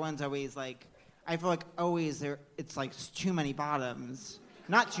feel like everyone's always like, I feel like always there it's like too many bottoms,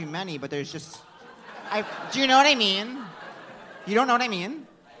 not too many, but there's just, do you know what I mean? You don't know what I mean?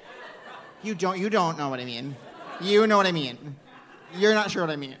 You don't know what I mean. You know what I mean. You're not sure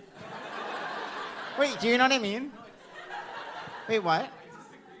what I mean. Wait, do you know what I mean? Wait, what?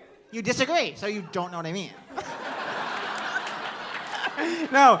 You disagree, so you don't know what I mean.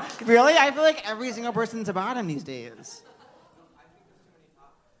 No, really? I feel like every single person's a bottom these days.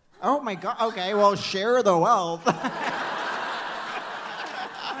 Oh my God. Okay, well, share the wealth.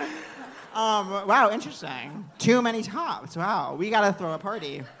 Wow, interesting. Too many tops. Wow, we gotta throw a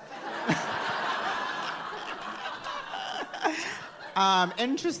party.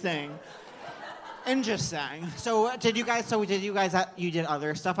 Interesting. So did you guys? You did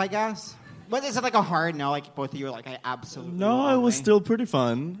other stuff, I guess. But is it like a hard no? Like both of you were like, I absolutely. No, it was still pretty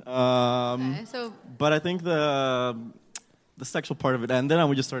fun. Okay, so But I think the sexual part of it ended, and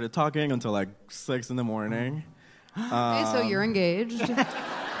we just started talking until like 6 in the morning. okay, so you're engaged.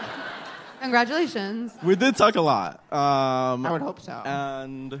 Congratulations. We did talk a lot. I would hope so.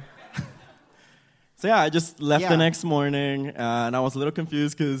 And so yeah, I just left Yeah. the next morning, and I was a little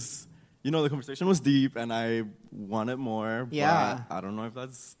confused because, you know, the conversation was deep, and I wanted more. Yeah. But I don't know if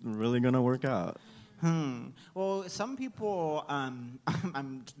that's really gonna work out. Well, some people.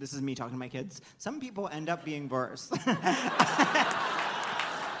 This is me talking to my kids. Some people end up being worse.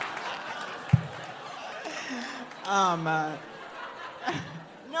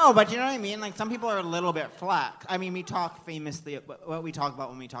 No, but you know what I mean? Like, some people are a little bit flat. I mean, we talk famously what we talk about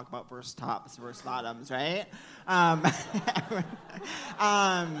when we talk about verse tops, verse bottoms, right?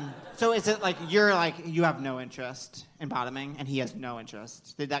 So is it like you have no interest in bottoming and he has no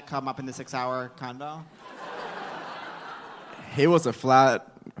interest? Did that come up in the 6-hour convo? He was a flat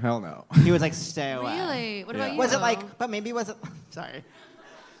hell no. He was like, stay away. Really? What about Yeah. you? Was it like, but maybe was it, sorry.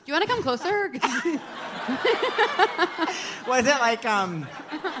 Do you want to come closer? Was it like, Come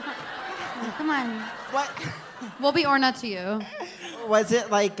on. what? We'll be Orna to you. Was it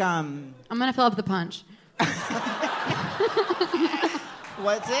like, I'm going to fill up the punch.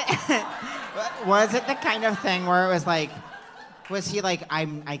 Was it the kind of thing where it was like, was he like,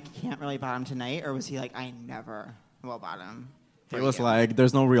 I can't really bottom tonight, or was he like, I never will bottom? He was like,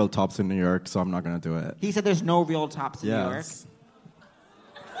 there's no real tops in New York, so I'm not going to do it. He said there's no real tops in New York.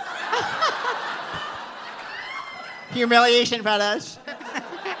 Humiliation fetish.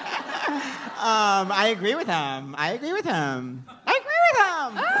 I agree with him.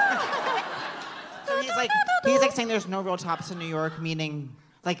 So he's like saying there's no real tops in New York, meaning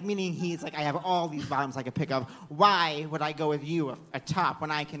he's like, I have all these bottoms I could pick of. Why would I go with you a top when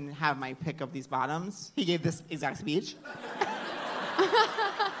I can have my pick of these bottoms? He gave this exact speech.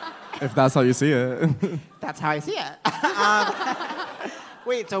 If that's how you see it. That's how I see it.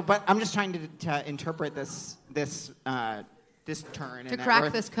 Wait, but I'm just trying to interpret this turn. To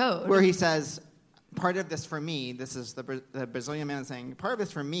crack this code. Where he says, part of this for me, this is the Brazilian man saying, part of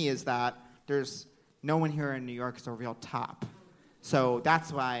this for me is that there's no one here in New York is a real top. So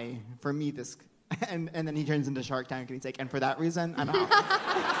that's why, for me, this... And then he turns into Shark Tank and he's like, and for that reason, I'm out.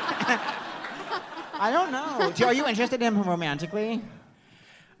 I don't know. Are you interested in him romantically?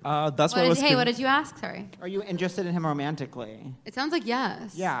 That's what did you ask? Sorry. Are you interested in him romantically? It sounds like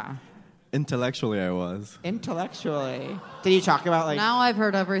yes. Yeah. Intellectually, I was. Intellectually. Did you talk about, like... Now I've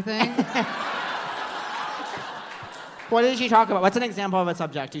heard everything. What did you talk about? What's an example of a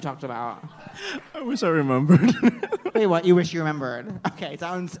subject you talked about? I wish I remembered. Wait, what? You wish you remembered? Okay,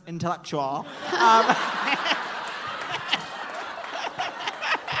 sounds intellectual.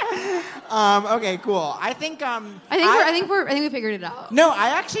 Okay, cool. I think we figured it out. No,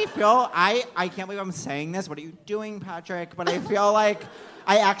 I actually feel I can't believe I'm saying this. What are you doing, Patrick? But I feel like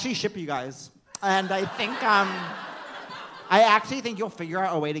I actually ship you guys, and I actually think you'll figure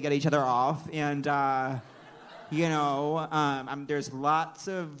out a way to get each other off. And there's lots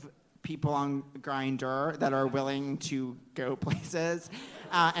of people on Grindr that are willing to go places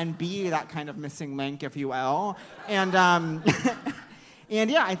and be that kind of missing link, if you will. And and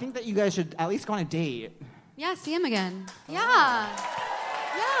yeah, I think that you guys should at least go on a date. Yeah, see him again. Yeah.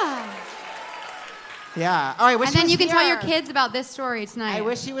 Oh, I wish. And then you can here. tell your kids about this story tonight. I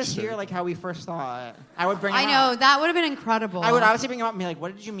wish he was here, like how we first saw it. I would bring him I know, up. that would have been incredible. I would obviously bring him up and be like,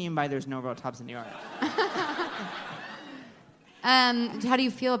 what did you mean by there's no real tops in New York? How do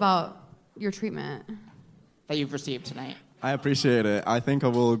you feel about your treatment? That you've received tonight. I appreciate it. I think I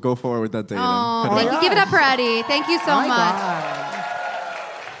will go forward with that dating. Oh, thank you. Give it up for Eddie. Thank you so much. God.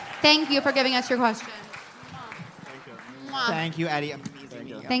 Thank you for giving us your question. Thank you, Eddie.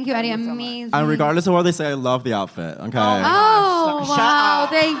 Amazing. Thank you, Eddie. So Amazing. And regardless of what they say, I love the outfit. Okay. Oh, Shut wow.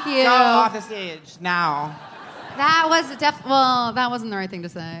 up. Thank you. Go off the stage now. That was that wasn't the right thing to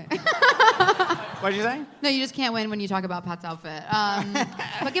say. What did you say? No, you just can't win when you talk about Pat's outfit.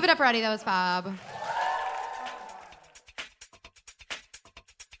 But give it up for Eddie. That was fab.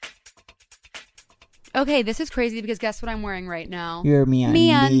 Okay, this is crazy because guess what I'm wearing right now? Your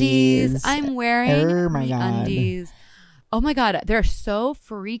MeUndies. I'm wearing my God. MeUndies. Oh my God, they're so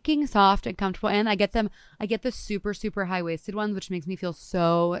freaking soft and comfortable, and I get the super, super high-waisted ones, which makes me feel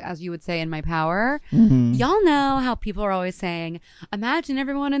so, as you would say, in my power. Mm-hmm. Y'all know how people are always saying, imagine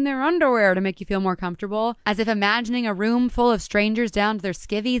everyone in their underwear to make you feel more comfortable, as if imagining a room full of strangers down to their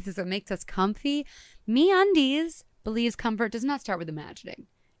skivvies is what makes us comfy. MeUndies believes comfort does not start with imagining.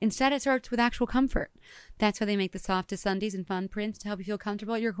 Instead, it starts with actual comfort. That's why they make the softest undies and fun prints to help you feel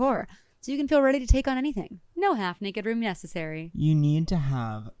comfortable at your core, so you can feel ready to take on anything. No half-naked room necessary. You need to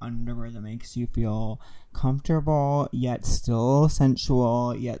have underwear that makes you feel comfortable, yet still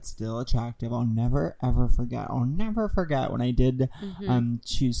sensual, yet still attractive. I'll never, ever forget. When I did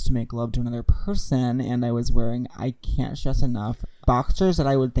choose to make love to another person, and I was wearing, I can't stress enough, boxers that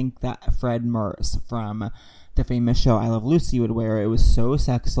I would think that Fred Merce from the famous show I Love Lucy would wear. It was so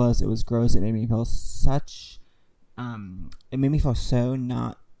sexless. It was gross. It made me feel so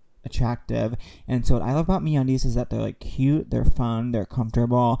not attractive. And so what I love about MeUndies is that they're like cute, they're fun, they're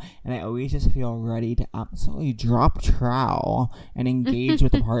comfortable, and I always just feel ready to absolutely drop trowel and engage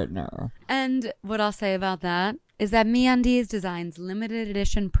with a partner. And what I'll say about that is that MeUndies designs limited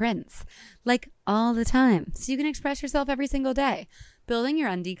edition prints, like all the time, so you can express yourself every single day. Building your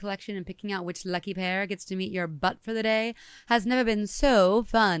undie collection and picking out which lucky pair gets to meet your butt for the day has never been so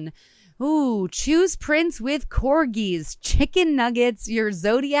fun. Ooh, choose prints with corgis, chicken nuggets, your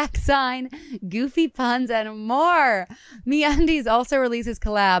zodiac sign, goofy puns, and more. MeUndies also releases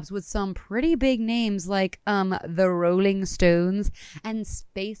collabs with some pretty big names like the Rolling Stones and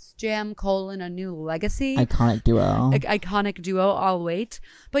Space Jam: A New Legacy. Iconic duo. I'll wait.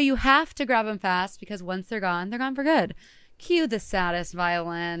 But you have to grab them fast because once they're gone for good. Cue the saddest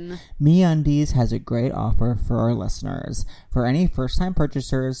violin. MeUndies has a great offer for our listeners. For any first-time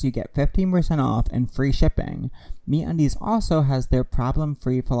purchasers, you get 15% off and free shipping. MeUndies also has their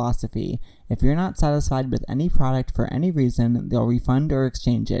problem-free philosophy. If you're not satisfied with any product for any reason, they'll refund or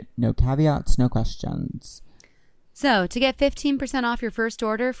exchange it. No caveats, no questions. So, to get 15% off your first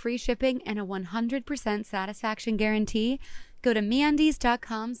order, free shipping, and a 100% satisfaction guarantee, go to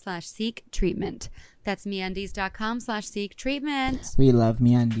MeUndies.com/seek treatment. That's MeUndies.com/seek treatment. We love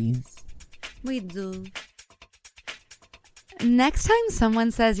MeUndies. We do. Next time someone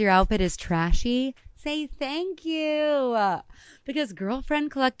says your outfit is trashy, say thank you. Because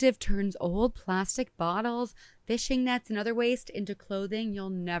Girlfriend Collective turns old plastic bottles, fishing nets, and other waste into clothing you'll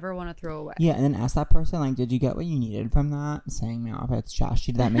never want to throw away. Yeah, and then ask that person, like, did you get what you needed from that? Saying my outfit's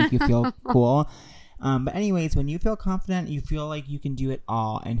trashy, did that make you feel cool? But anyways, when you feel confident, you feel like you can do it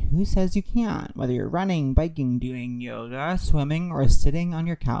all. And who says you can't? Whether you're running, biking, doing yoga, swimming, or sitting on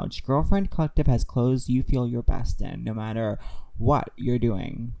your couch, Girlfriend Collective has clothes you feel your best in, no matter what you're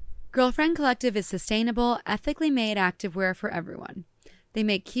doing. Girlfriend Collective is sustainable, ethically made activewear for everyone. They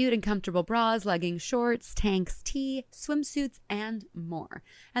make cute and comfortable bras, leggings, shorts, tanks, tee, swimsuits, and more.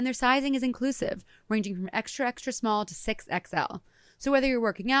 And their sizing is inclusive, ranging from extra, extra small to 6XL. So whether you're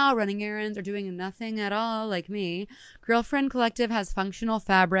working out, running errands, or doing nothing at all like me, Girlfriend Collective has functional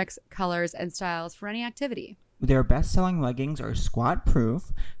fabrics, colors, and styles for any activity. Their best-selling leggings are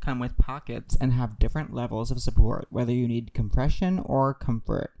squat-proof, come with pockets, and have different levels of support, whether you need compression or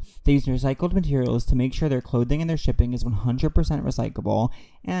comfort. They use recycled materials to make sure their clothing and their shipping is 100% recyclable,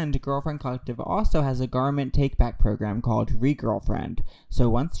 and Girlfriend Collective also has a garment take-back program called Re-Girlfriend. So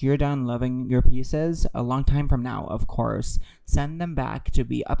once you're done loving your pieces, a long time from now, of course, send them back to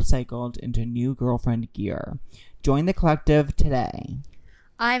be upcycled into new girlfriend gear. Join the collective today.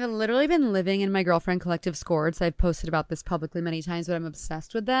 I've literally been living in my Girlfriend Collective scords. I've posted about this publicly many times, but I'm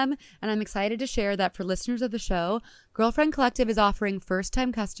obsessed with them. And I'm excited to share that for listeners of the show, Girlfriend Collective is offering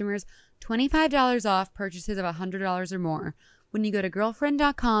first-time customers $25 off purchases of $100 or more when you go to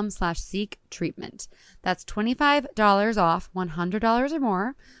girlfriend.com/seek treatment. That's $25 off $100 or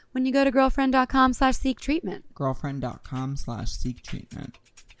more when you go to girlfriend.com/seek treatment. Girlfriend.com/seek treatment.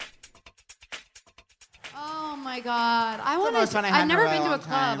 Oh my God. I the want most fun I had I've in never a really been to a long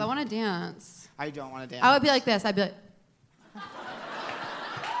club. time. I want to dance. I don't want to dance. I would be like this. I'd be like,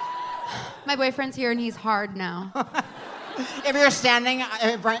 my boyfriend's here and he's hard now. If you're standing,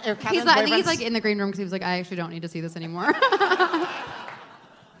 if He's like, I think he's like in the green room because he was like, I actually don't need to see this anymore.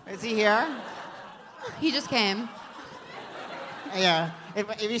 Is he here? He just came. Yeah.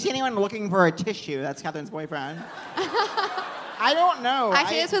 If you see anyone looking for a tissue, that's Catherine's boyfriend. I don't know.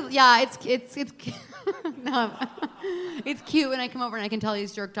 Actually, it's no, it's cute when I come over and I can tell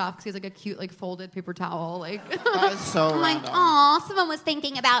he's jerked off because he's like a cute like folded paper towel. Like That is so I'm like, random. aw, someone was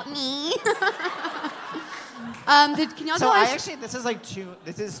thinking about me. Can y'all So tell I us? actually, this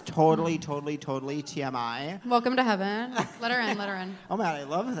is totally TMI. Welcome to heaven. Let her in. Let her in. Oh man, I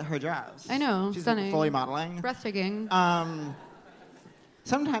love her dress. I know, She's stunning. fully modeling. Breathtaking.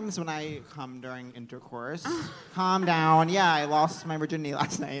 Sometimes when I come during intercourse, calm down. Yeah, I lost my virginity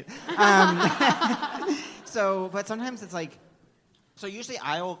last night. But sometimes it's like, so usually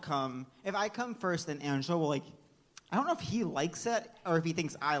I will come. If I come first, then Angela will like, I don't know if he likes it or if he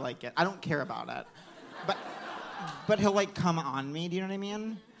thinks I like it. I don't care about it. But he'll like come on me. Do you know what I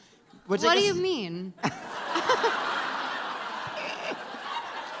mean? Which What do you mean?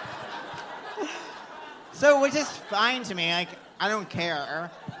 So, which is fine to me. Like, I don't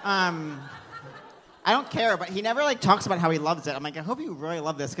care. I don't care, but he never like talks about how he loves it. I'm like, I hope you really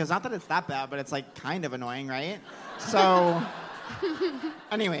love this, because not that it's that bad, but it's like kind of annoying, right? So,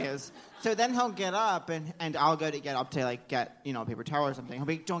 anyways, so then he'll get up and I'll go to get up to like get a paper towel or something. He'll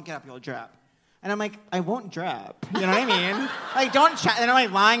be, don't get up, you'll drip. And I'm like, I won't drip. You know what I mean? Like, don't chat. And I'm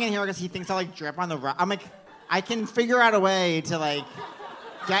like lying in here because he thinks I'll like drip on the rug. I'm like, I can figure out a way to like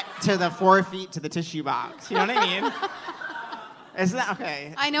get to the 4 feet to the tissue box. You know what I mean? Isn't that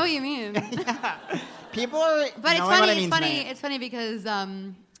okay? I know what you mean. Yeah. People are. But it's knowing what funny. I mean It's funny. tonight. It's funny because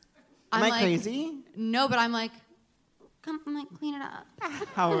Am I'm I like, crazy? No, but I'm like, come, I'm like, clean it up.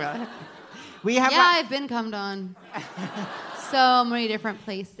 Oh, really? We have. Yeah, I've been cummed on so many different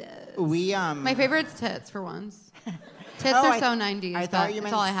places. We My favorite's tits for once. Tits Oh, are I- so 90s. I thought but you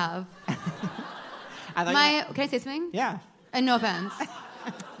that's meant all I s- have. I thought My can I say something? yeah. And no offense.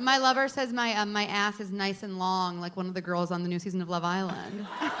 My lover says my my ass is nice and long, like one of the girls on the new season of Love Island.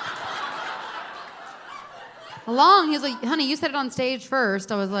 Long. He was like, honey, you said it on stage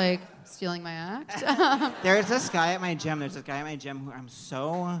first. I was like, stealing my act. There's this guy at my gym. Who I'm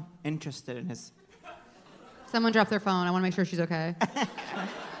so interested in his Someone dropped their phone. I want to make sure she's okay.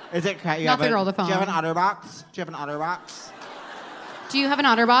 Is it? You Not have the girl, the Do you have an phone. OtterBox? Do you have an OtterBox? Do you have an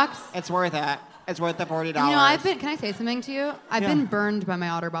OtterBox? It's worth it. It's worth the $40. You know, can I say something to you? I've been burned by my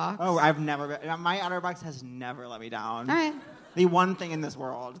OtterBox. Oh, I've never been. My OtterBox has never let me down. All right. The one thing in this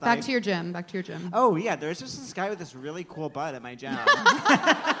world. Back to your gym. Oh, yeah. There's just this guy with this really cool butt at my gym.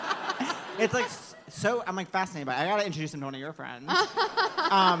 It's like so. I'm like fascinated by it. I gotta introduce him to one of your friends.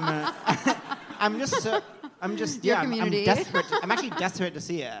 I'm just. Your yeah. community. I'm actually desperate to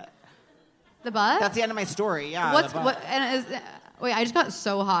see it. The butt? That's the end of my story. Yeah. What's the butt. what? And is wait, I just got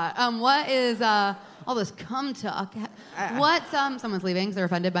so hot. What is all this cum talk? What's someone's leaving because they're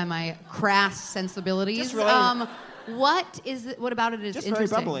offended by my crass sensibilities. Just really- what is it? What about it is Just very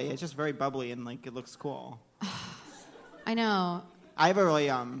interesting? bubbly. It's just very bubbly and like it looks cool. I know. I have a really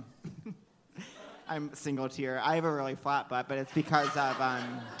I'm single tier. I have a really flat butt, but it's because of I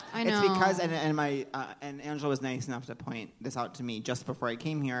It's know. because and Angela was nice enough to point this out to me just before I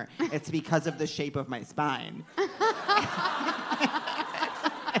came here. It's because of the shape of my spine.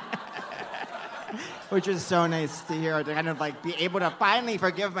 Which is so nice to hear, to kind of like be able to finally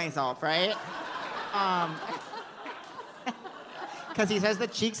forgive myself, right? Because he says the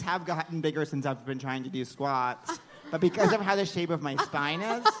cheeks have gotten bigger since I've been trying to do squats. But because of how the shape of my spine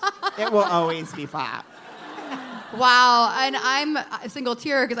is, it will always be flat. Wow, and I'm a single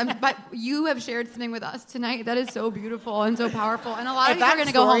tier because but you have shared something with us tonight that is so beautiful and so powerful, and a lot of you are going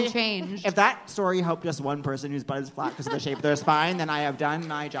to go home changed. If that story helped just one person whose butt is flat because of the shape of their spine, then I have done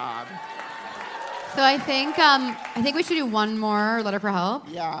my job. So I think we should do one more letter for help.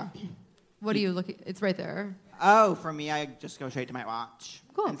 Yeah. What are you looking? It's right there. Oh, for me, I just go straight to my watch.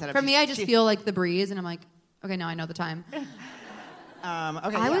 Cool. Instead of For me, I just she- feel like the breeze, and I'm like, okay, now I know the time. Okay.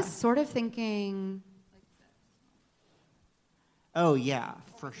 I was sort of thinking. Oh yeah,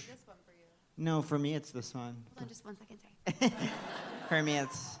 No, for me it's this one. Hold on, just 1 second. Sorry. For me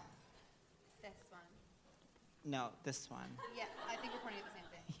it's This one. no, this one. Yeah, I think we're pointing at the same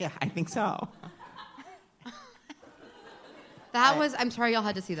thing. Yeah, I think so. That was. I'm sorry, y'all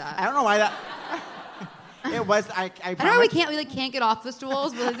had to see that. I don't know why that. It was. I I don't know. We can't get off the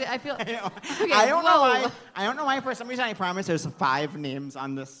stools, but I feel. I know. Okay, I don't know whoa. why. I don't know why. For some reason, I promised there's 5 names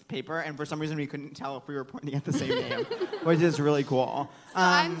on this paper, and for some reason, we couldn't tell if we were pointing at the same name, which is really cool.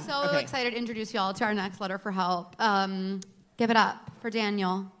 I'm so okay. excited to introduce y'all to our next letter for help. Give it up for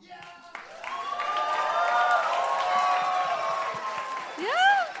Daniel. Yeah.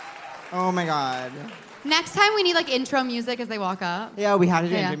 Oh my God. Next time we need like intro music as they walk up. Yeah, we had to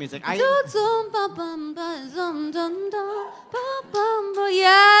do Yeah. intro music. Yes.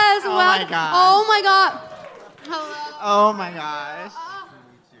 Oh wow. my God. Oh my God. Hello. Oh my gosh.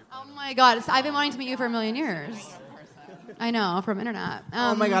 Oh my God. I've been wanting to meet you for a million years. I know, from internet.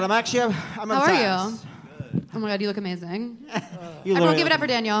 Oh my God. I'm actually. I'm How are obsessed. you? Oh my God, you look amazing. You Everyone literally give it up look-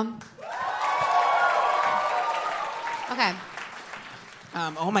 for Daniel. Okay.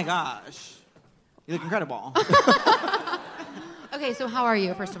 Oh my gosh. You look incredible. Okay, so how are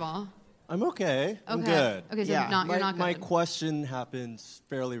you, first of all? I'm okay. I'm Okay. good. Okay, so Yeah. you're not good. My question happened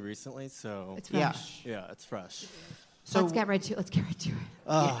fairly recently, so It's Yeah. fresh. yeah, it's fresh. So Let's get right to it.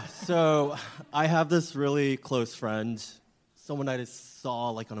 So I have this really close friend, someone I just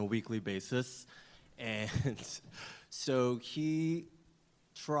saw like on a weekly basis, and so he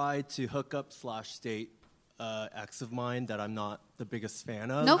tried to hook up / date ex of mine that I'm not the biggest fan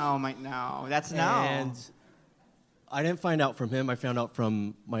of. Nope. Oh my no. That's no. And I didn't find out from him. I found out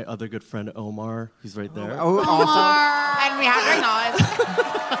from my other good friend Omar, who's right there. Oh, awesome. And we have to acknowledge.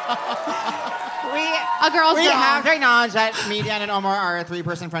 A girl's we girl. have to acknowledge that me, Dan, and Omar are a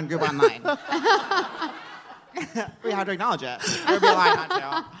 3-person friend group online. We have to acknowledge it. There would be a lie not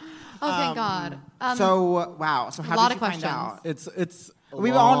to. Oh, thank God. So wow. So how lot did of you find questions. out? It's a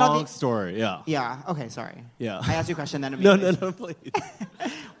We all know long the- story. Yeah. Yeah. Okay. Sorry. Yeah. I asked you a question then. No, immediately. please.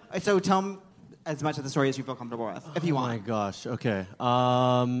 So tell them as much of the story as you feel comfortable with, if you Oh my want. gosh. Okay.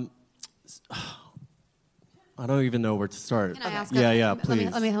 I don't even know where to start. Can I ask? Yeah,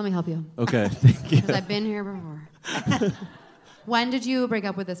 please. Let me help you. Okay, thank you. Because I've been here before. When did you break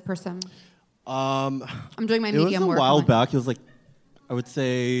up with this person? I'm doing my It was medium a work. while on it. back. It was like, I would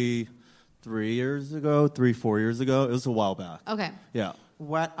say 4 years ago. It was a while back. Okay. Yeah.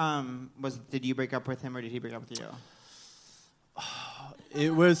 What did you break up with him or did he break up with you?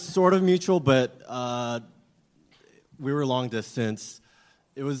 It was sort of mutual, but we were long distance.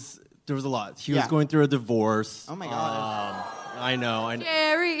 There was a lot. He was Yeah. going through a divorce. Oh my God. I know.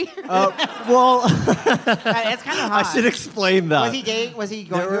 Jerry. Well, It's kind of hot. I should explain that. Was he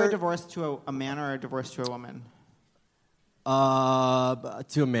going There through were- a divorce to a man or a divorce to a woman?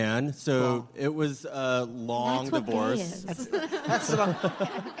 To a man. So it was a long That's what gay divorce. is. That's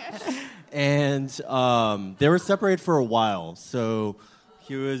And they were separated for a while. So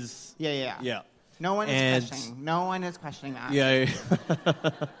he was... Yeah. No one And- is questioning. No one is questioning that. Yeah.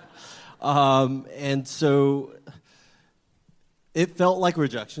 And so it felt like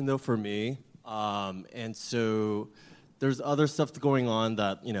rejection, though, for me. And so there's other stuff going on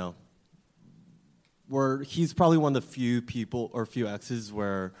that, where he's probably one of the few people or few exes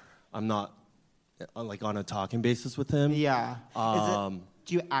where I'm not like on a talking basis with him. Yeah. Um,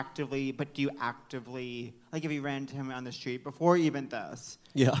 Do you actively, like if you ran into him on the street before even this,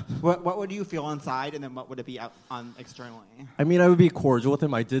 Yeah. what would you feel inside and then what would it be out on externally? I mean, I would be cordial with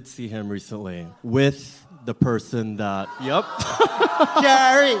him. I did see him recently with the person that. Yep.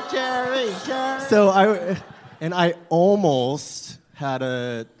 Jerry. So I almost had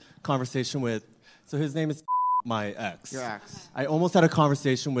a conversation with. So his name is my ex. Your ex. I almost had a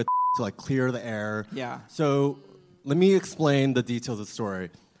conversation with to like clear the air. Yeah. So let me explain the details of the story.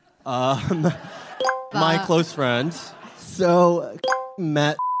 My close friend. So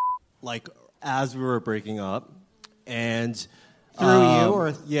met like as we were breaking up, and Through you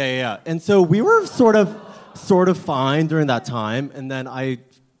or yeah. And so we were sort of fine during that time, and then I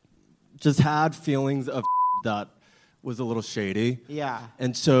just had feelings of that was a little shady. Yeah.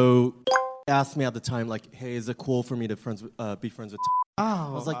 And so asked me at the time, like, hey, is it cool for me to be friends with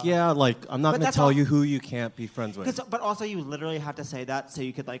I was like, yeah, like, I'm not But going to that's tell all- you who you can't be friends with. But also you literally have to say that so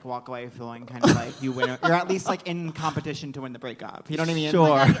you could like walk away feeling kind of like you win. You're at least like in competition to win the breakup. You know what I mean? Sure.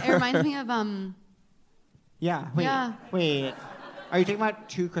 Like, it reminds me of Yeah. Yeah. Wait. Are you talking about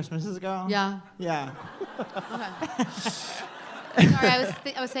 2 Christmases ago? yeah. Yeah. Okay. Sorry,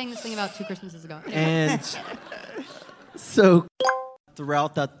 I was saying this thing about 2 Christmases ago. And so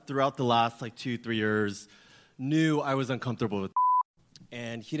throughout the last like 2-3 years, knew I was uncomfortable with,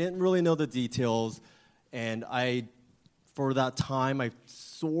 and he didn't really know the details, and for that time I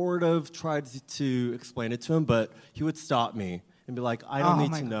sort of tried to explain it to him, but he would stop me and be like, I don't Oh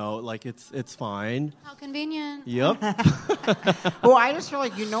need my to God. know, like it's fine. How convenient. Yep. Well, I just feel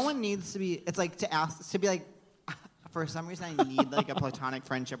like no one needs to be. It's like to ask to be like. For some reason, I need like a platonic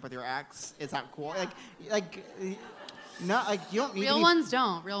friendship with your ex. Is that cool? No, like you don't need to Real be, ones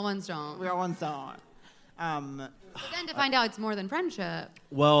don't. Real ones don't. Real ones don't. But then to find out it's more than friendship.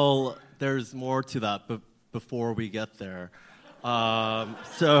 Well, there's more to that, but before we get there,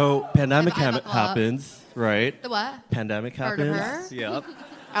 so pandemic I buckle up. happens, right? The what? Pandemic Heard of happens. her? Yep.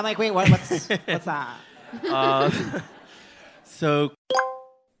 I'm like, wait, what's that? So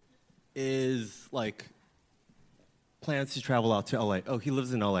is like plans to travel out to LA. Oh, he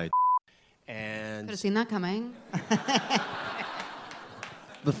lives in LA. And Could have seen that coming.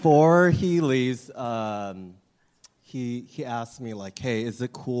 before he leaves, he asked me like, "Hey, is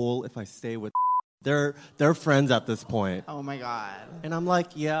it cool if I stay with?" They're friends at this point, Oh my god. and I'm like,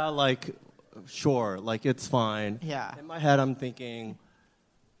 "Yeah, like, sure, like it's fine." Yeah. In my head, I'm thinking,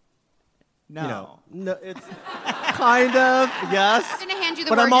 No. no, it's kind of yes, I'm gonna hand you the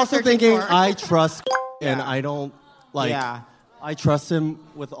but word I'm you're also searching thinking for. I trust, and Yeah. I don't like. Yeah. I trust him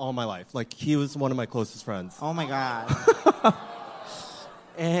with all my life. Like he was one of my closest friends. Oh my god.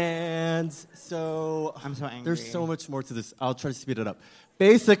 And so I'm so angry. there's so much more to this. I'll try to speed it up.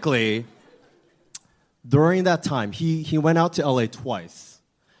 Basically, during that time, he went out to LA twice.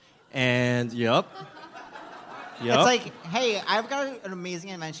 And yep. It's like, hey, I've got an amazing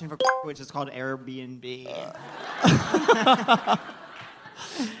invention for which is called Airbnb.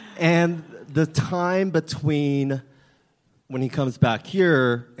 And the time between when he comes back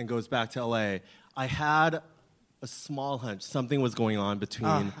here and goes back to LA, I had a small hunch something was going on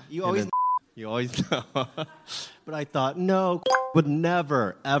between. you him always and- You always know. But I thought, no, would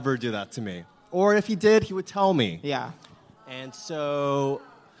never, ever do that to me. Or if he did, he would tell me. Yeah. And so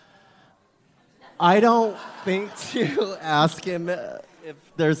I don't think to ask him if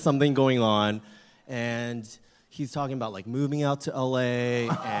there's something going on. And he's talking about like moving out to LA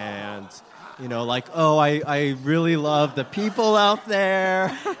and, like, oh, I really love the people out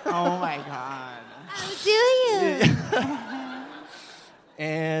there. Oh my god. Oh, do you?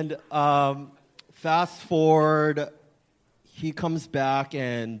 And fast forward, he comes back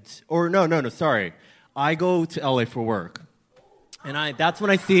sorry. I go to LA for work. And that's when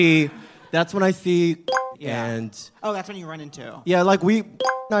I see, Yeah. and Oh, that's when you run into. yeah, like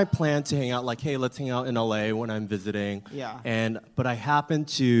I plan to hang out, like, hey, let's hang out in LA when I'm visiting. Yeah. But I happened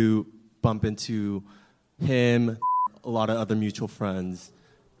to bump into him, a lot of other mutual friends,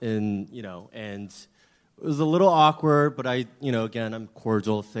 and it was a little awkward, but again, I'm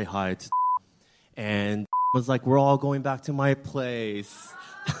cordial, say hi to, and was like, we're all going back to my place.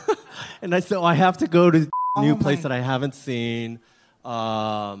 And I said, I have to go to a new place that I haven't seen.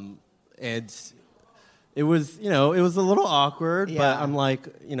 And it was, it was a little awkward, but I'm like,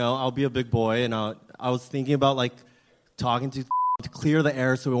 I'll be a big boy. And I was thinking about like talking to clear the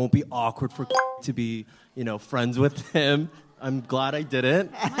air so it won't be awkward for to be, friends with him. I'm glad I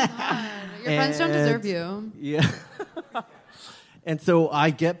didn't. Oh my God. Your friends don't deserve you. Yeah. And so I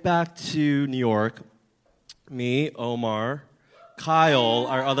get back to New York. Me, Omar, Kyle,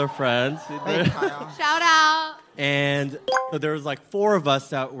 our other friends. Hey, Kyle. Shout out. And there was like 4 of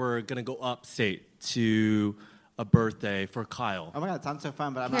us that were going to go upstate to a birthday for Kyle. Oh my God, it sounds so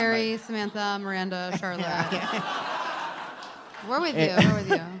fun, but I'm Carrie, not Samantha, Miranda, Charlotte. We're with you. We're with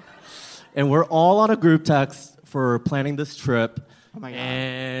you. And we're all on a group text for planning this trip. Oh my God.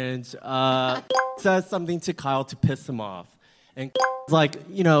 And says something to Kyle to piss him off. And like,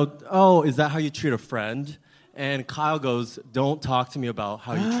 oh, is that how you treat a friend? And Kyle goes, don't talk to me about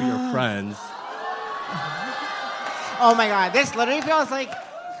how you treat your friends. Oh my God, this literally feels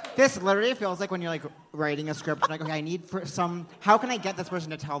like when you're like writing a script, like, okay, I need how can I get this person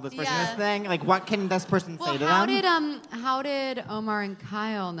to tell this person this thing? Like, what can this person say to them? How did Omar and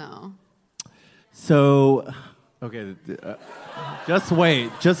Kyle know? So, okay, just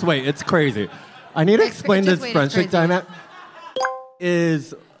wait, it's crazy. I need to explain this friendship dynamic.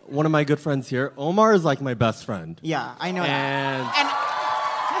 Is one of my good friends here. Omar is like my best friend. Yeah, I know and that.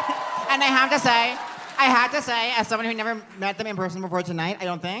 And I have to say, as someone who never met them in person before tonight, I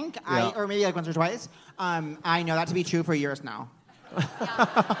don't think, or maybe like once or twice, I know that to be true for years now.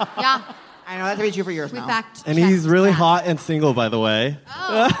 Yeah. I know that to be true for years now. And he's really hot and single, by the way.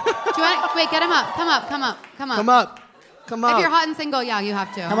 Oh. Do you want? Wait, get him up. Come up. Come up. If you're hot and single, yeah, you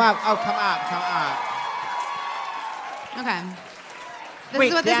have to. Come up. Oh, come up. Okay. This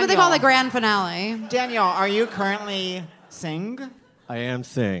is what they call the grand finale. Daniel, are you currently sing? I am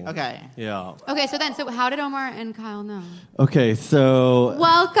sing. Okay. Yeah. Okay, so how did Omar and Kyle know? Okay, so...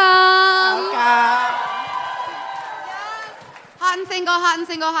 Welcome! Hot and single, hot and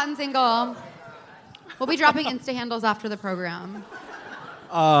single, hot and single. We'll be dropping Insta handles after the program.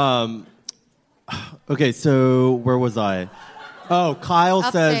 Okay, so where was I? Oh, Kyle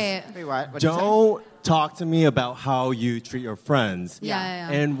Upstate. says, Wait, what? don't talk to me about how you treat your friends. Yeah.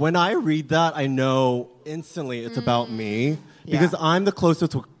 And when I read that, I know instantly it's about me because I'm the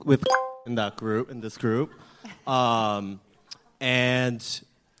closest with in this group. And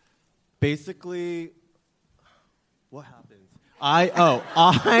basically, what happens?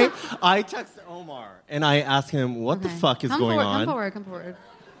 I text Omar and I ask him what the fuck is going on. Come forward.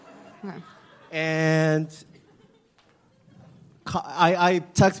 Okay. And I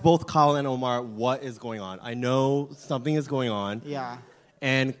text both Kyle and Omar what is going on. I know something is going on. Yeah.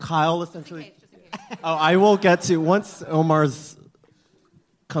 And Kyle essentially... I will get to... Once Omar's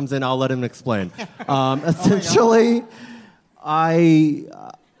comes in, I'll let him explain. Essentially,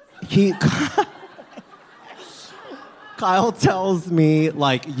 Kyle tells me,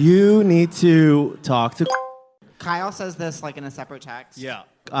 like, you need to talk to... Kyle says this, like, in a separate text. Yeah.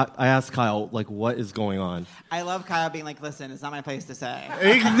 I asked Kyle, like, what is going on? I love Kyle being like, listen, it's not my place to say.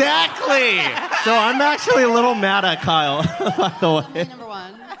 Exactly! So I'm actually a little mad at Kyle, by the way. Emily number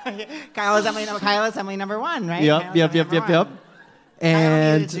 1. Kyle is Emily number 1, right? Yep. And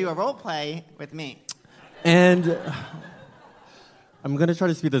Kyle needed to do a role play with me. And I'm going to try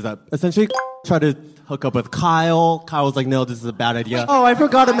to speed this up. Essentially, try to hook up with Kyle. Kyle was like, no, this is a bad idea. Oh, I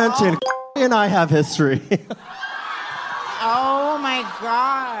forgot to mention, and I have history. Oh, my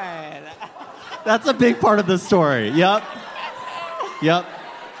God. That's a big part of the story. Yep.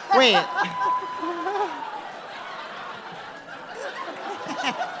 Wait.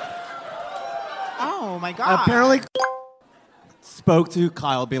 Oh, my God. Apparently, spoke to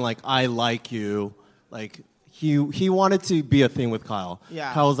Kyle being like, I like you. Like, he wanted to be a thing with Kyle.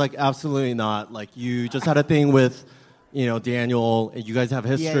 Yeah. Kyle was like, absolutely not. Like, you just had a thing with, Daniel. You guys have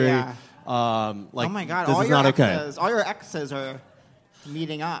history. Yeah. Like, oh, my God. This is not okay. All your exes are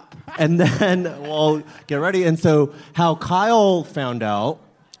meeting up. And then, well, get ready. And so how Kyle found out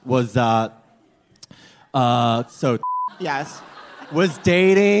was that, Yes. was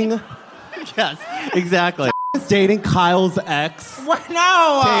dating. Yes, exactly. Was dating Kyle's ex, What?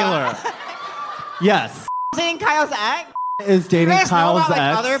 No. Taylor. Yes. Dating Kyle's ex? Is dating You guys know Kyle's about, like,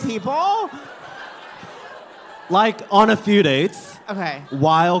 ex. other people? Like, on a few dates. Okay.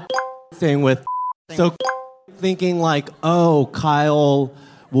 While staying with. So thinking like, oh, Kyle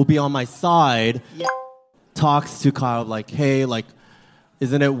will be on my side. Yeah. Talks to Kyle like, hey, like,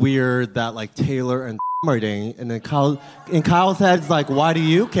 isn't it weird that like Taylor and are dating? And then Kyle's head's like, why do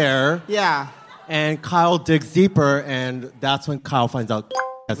you care? Yeah. And Kyle digs deeper, and that's when Kyle finds out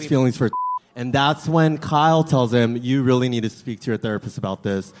has feelings for. And that's when Kyle tells him, you really need to speak to your therapist about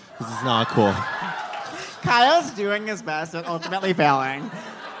this. This is not cool. Kyle's doing his best and ultimately failing.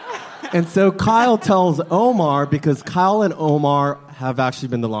 And so Kyle tells Omar, because Kyle and Omar have actually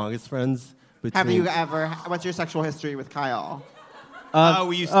been the longest friends. Have you ever? What's your sexual history with Kyle?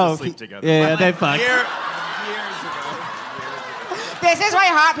 We used to sleep together. Yeah, they fucked. Years ago. This is why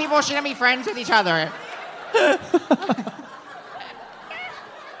hot people shouldn't be friends with each other.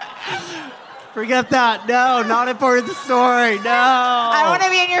 Forget that. No, not a part of the story. No. I want to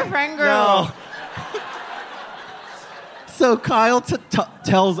be in your friend group. No. So Kyle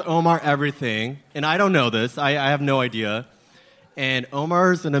tells Omar everything, and I don't know this. I have no idea. And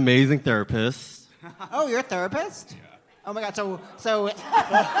Omar's an amazing therapist. Oh, you're a therapist? Yeah. Oh my God. So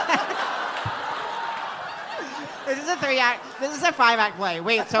this is a 3-act. This is a 5-act play.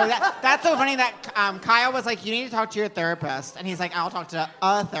 Wait. So that's so funny that Kyle was like, "You need to talk to your therapist," and he's like, "I'll talk to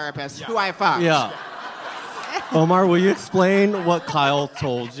a therapist who I fucked." Yeah. Omar, will you explain what Kyle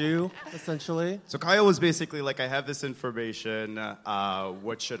told you, essentially? So Kyle was basically like, I have this information.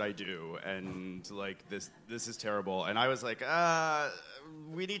 What should I do? And like this is terrible. And I was like,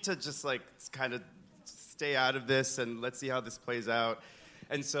 we need to just like kind of stay out of this and let's see how this plays out.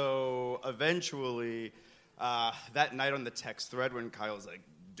 And so eventually, that night on the text thread when Kyle's like,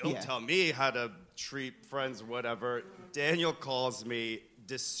 don't tell me how to treat friends, whatever, Daniel calls me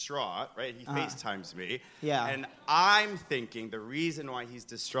distraught, right? He FaceTimes me. Yeah. And I'm thinking the reason why he's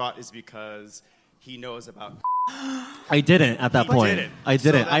distraught is because he knows about I didn't at that point. Didn't. I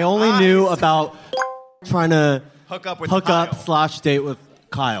didn't. So I only knew about trying to hook up / date with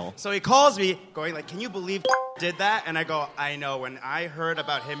Kyle. So he calls me going like, can you believe did that? And I go, I know. When I heard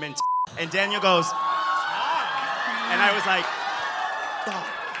about him and Daniel goes, and I was like,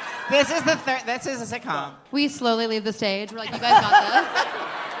 oh. This is a sitcom. We slowly leave the stage. We're like, you guys got this.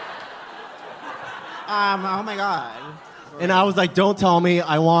 Oh my God. And I was like, don't tell me.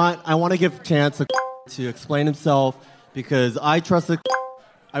 I want to give Chance to explain himself because I trusted.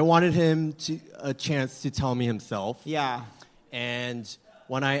 I wanted him a chance to tell me himself. Yeah. And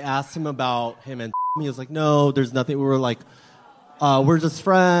when I asked him about him and he was like, no, there's nothing. We were like, we're just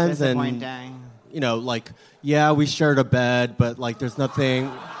friends. And, you know, like, yeah, we shared a bed, but like, there's nothing.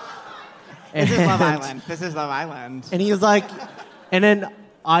 This is Love Island. This is Love Island. And he was like, and then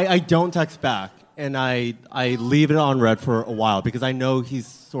I don't text back. And I leave it on red for a while because I know he's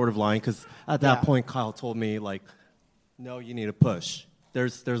sort of lying because at that point, Kyle told me, like, no, you need to push.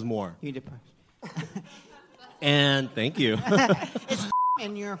 There's more. You need to push. And thank you. Is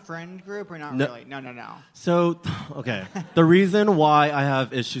in your friend group or not really? No. So, okay. The reason why I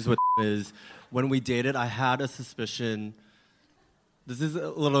have issues with is when we dated, I had a suspicion. This is a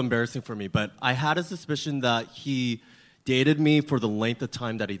little embarrassing for me, but I had a suspicion that he dated me for the length of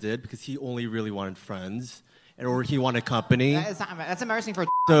time that he did because he only really wanted friends or he wanted company. That's embarrassing for.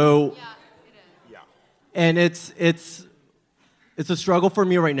 So, yeah, it is. And it's a struggle for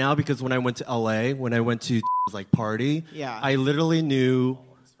me right now because when I went to LA, when I went to like party, I literally knew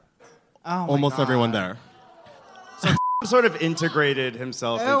almost everyone there. So sort of integrated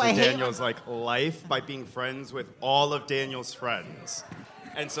himself into Daniel's like life by being friends with all of Daniel's friends.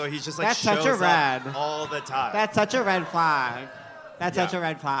 And so he's just like That's shows such a red. up all the time. That's such a red flag. That's such a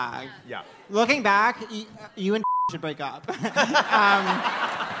red flag. Yeah. Looking back, you and should break up. That's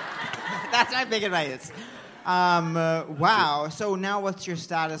my big advice. Wow. So now what's your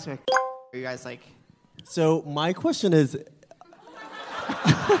status with Are you guys like... So my question is...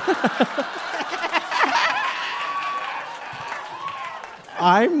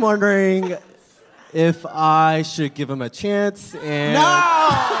 I'm wondering if I should give him a chance and... No,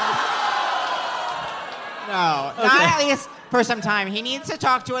 Okay. not at least for some time. He needs to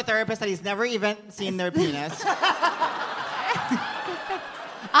talk to a therapist that he's never even seen their penis.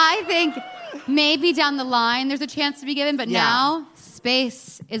 I think maybe down the line there's a chance to be given, but now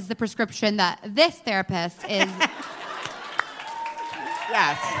space is the prescription that this therapist is.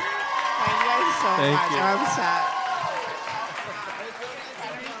 Yes. Thank you guys so much. you. I'm upset.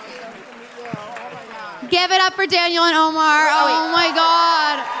 Give it up for Daniel and Omar. Oh my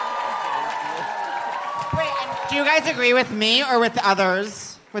God. Wait, and do you guys agree with me or with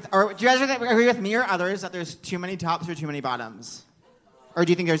others? Or do you guys agree with me or others that there's too many tops or too many bottoms? Or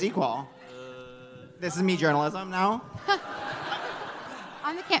do you think there's equal? This is me journalism now?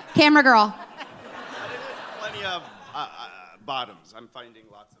 I'm the camera girl. Plenty of bottoms. I'm finding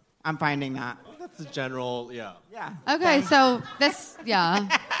lots of. I'm finding that. That's a general, yeah. Okay, so this,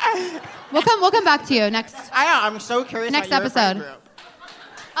 We'll come back to you next. I know, I'm so curious Next about your friend episode. group.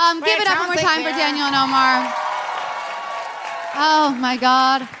 Give it up one more time for Daniel and Omar. Oh my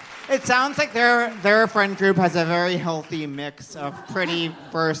God. It sounds like their friend group has a very healthy mix of pretty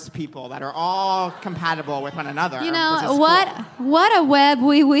verse people that are all compatible with one another. You which know is what a web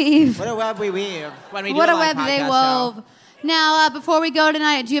we weave. Cool. What a web we weave when we do What a a live web they podcast show. wove. Now, before we go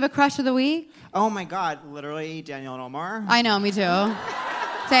tonight, do you have a crush of the week? Oh my God! Literally, Daniel and Omar. I know, me too.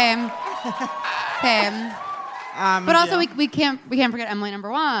 Same. But also, we can't forget Emily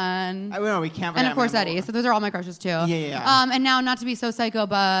 #1. We can't. And of course Eddie. So those are all my crushes too. Yeah. And now, not to be so psycho,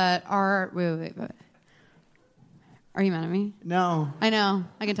 but wait. Are you mad at me? No. I know.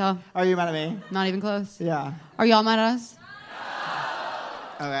 I can tell. Are you mad at me? Not even close. Yeah. Are y'all mad at us?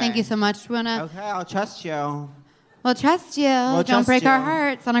 Okay. Thank you so much. We wanna. Okay, I'll trust you. We'll trust you. Don't trust break our you.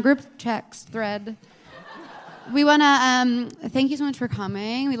 hearts on a group text thread. We wanna thank you so much for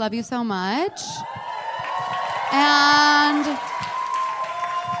coming. We love you so much. And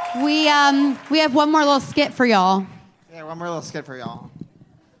we have one more little skit for y'all. Yeah, one more little skit for y'all.